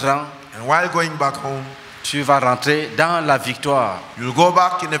en rentrant, and while going back home, tu vas rentrer dans la victoire. You'll go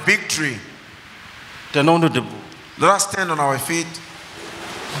back in a victory. Tenons-nous debout. Let us stand on our feet.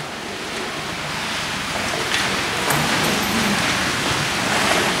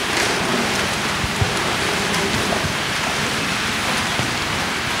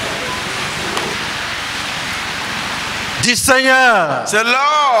 Dis Seigneur, Say,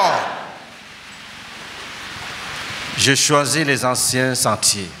 Lord, j'ai choisi les anciens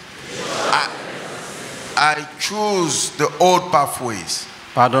sentiers. I choose the old pathways.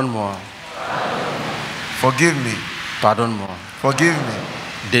 Pardonne-moi. Forgive me. Pardonne-moi. Forgive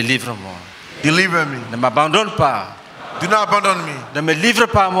me. Délivre-moi. Deliver me. Ne m'abandonne pas. Do not abandon me. Ne me livre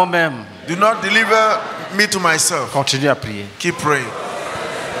pas à moi-même. Do not deliver me to myself. Continue à prier. Keep praying.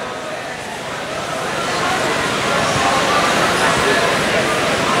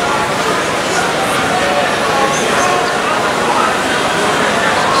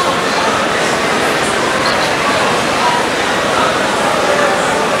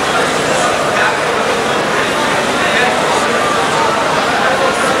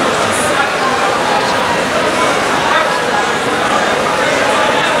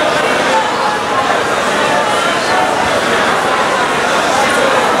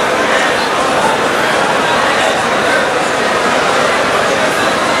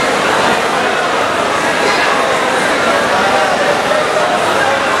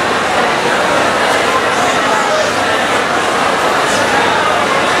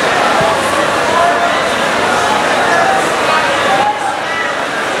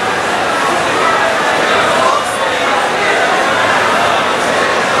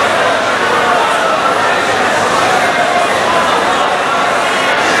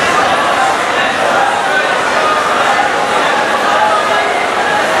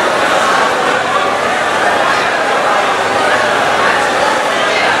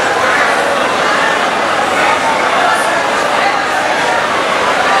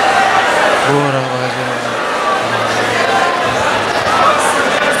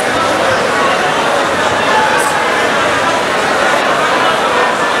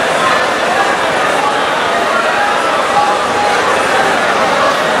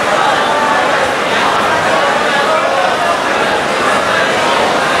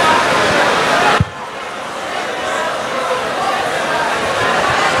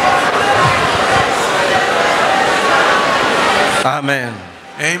 Amen.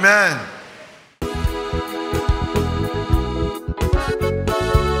 Amen.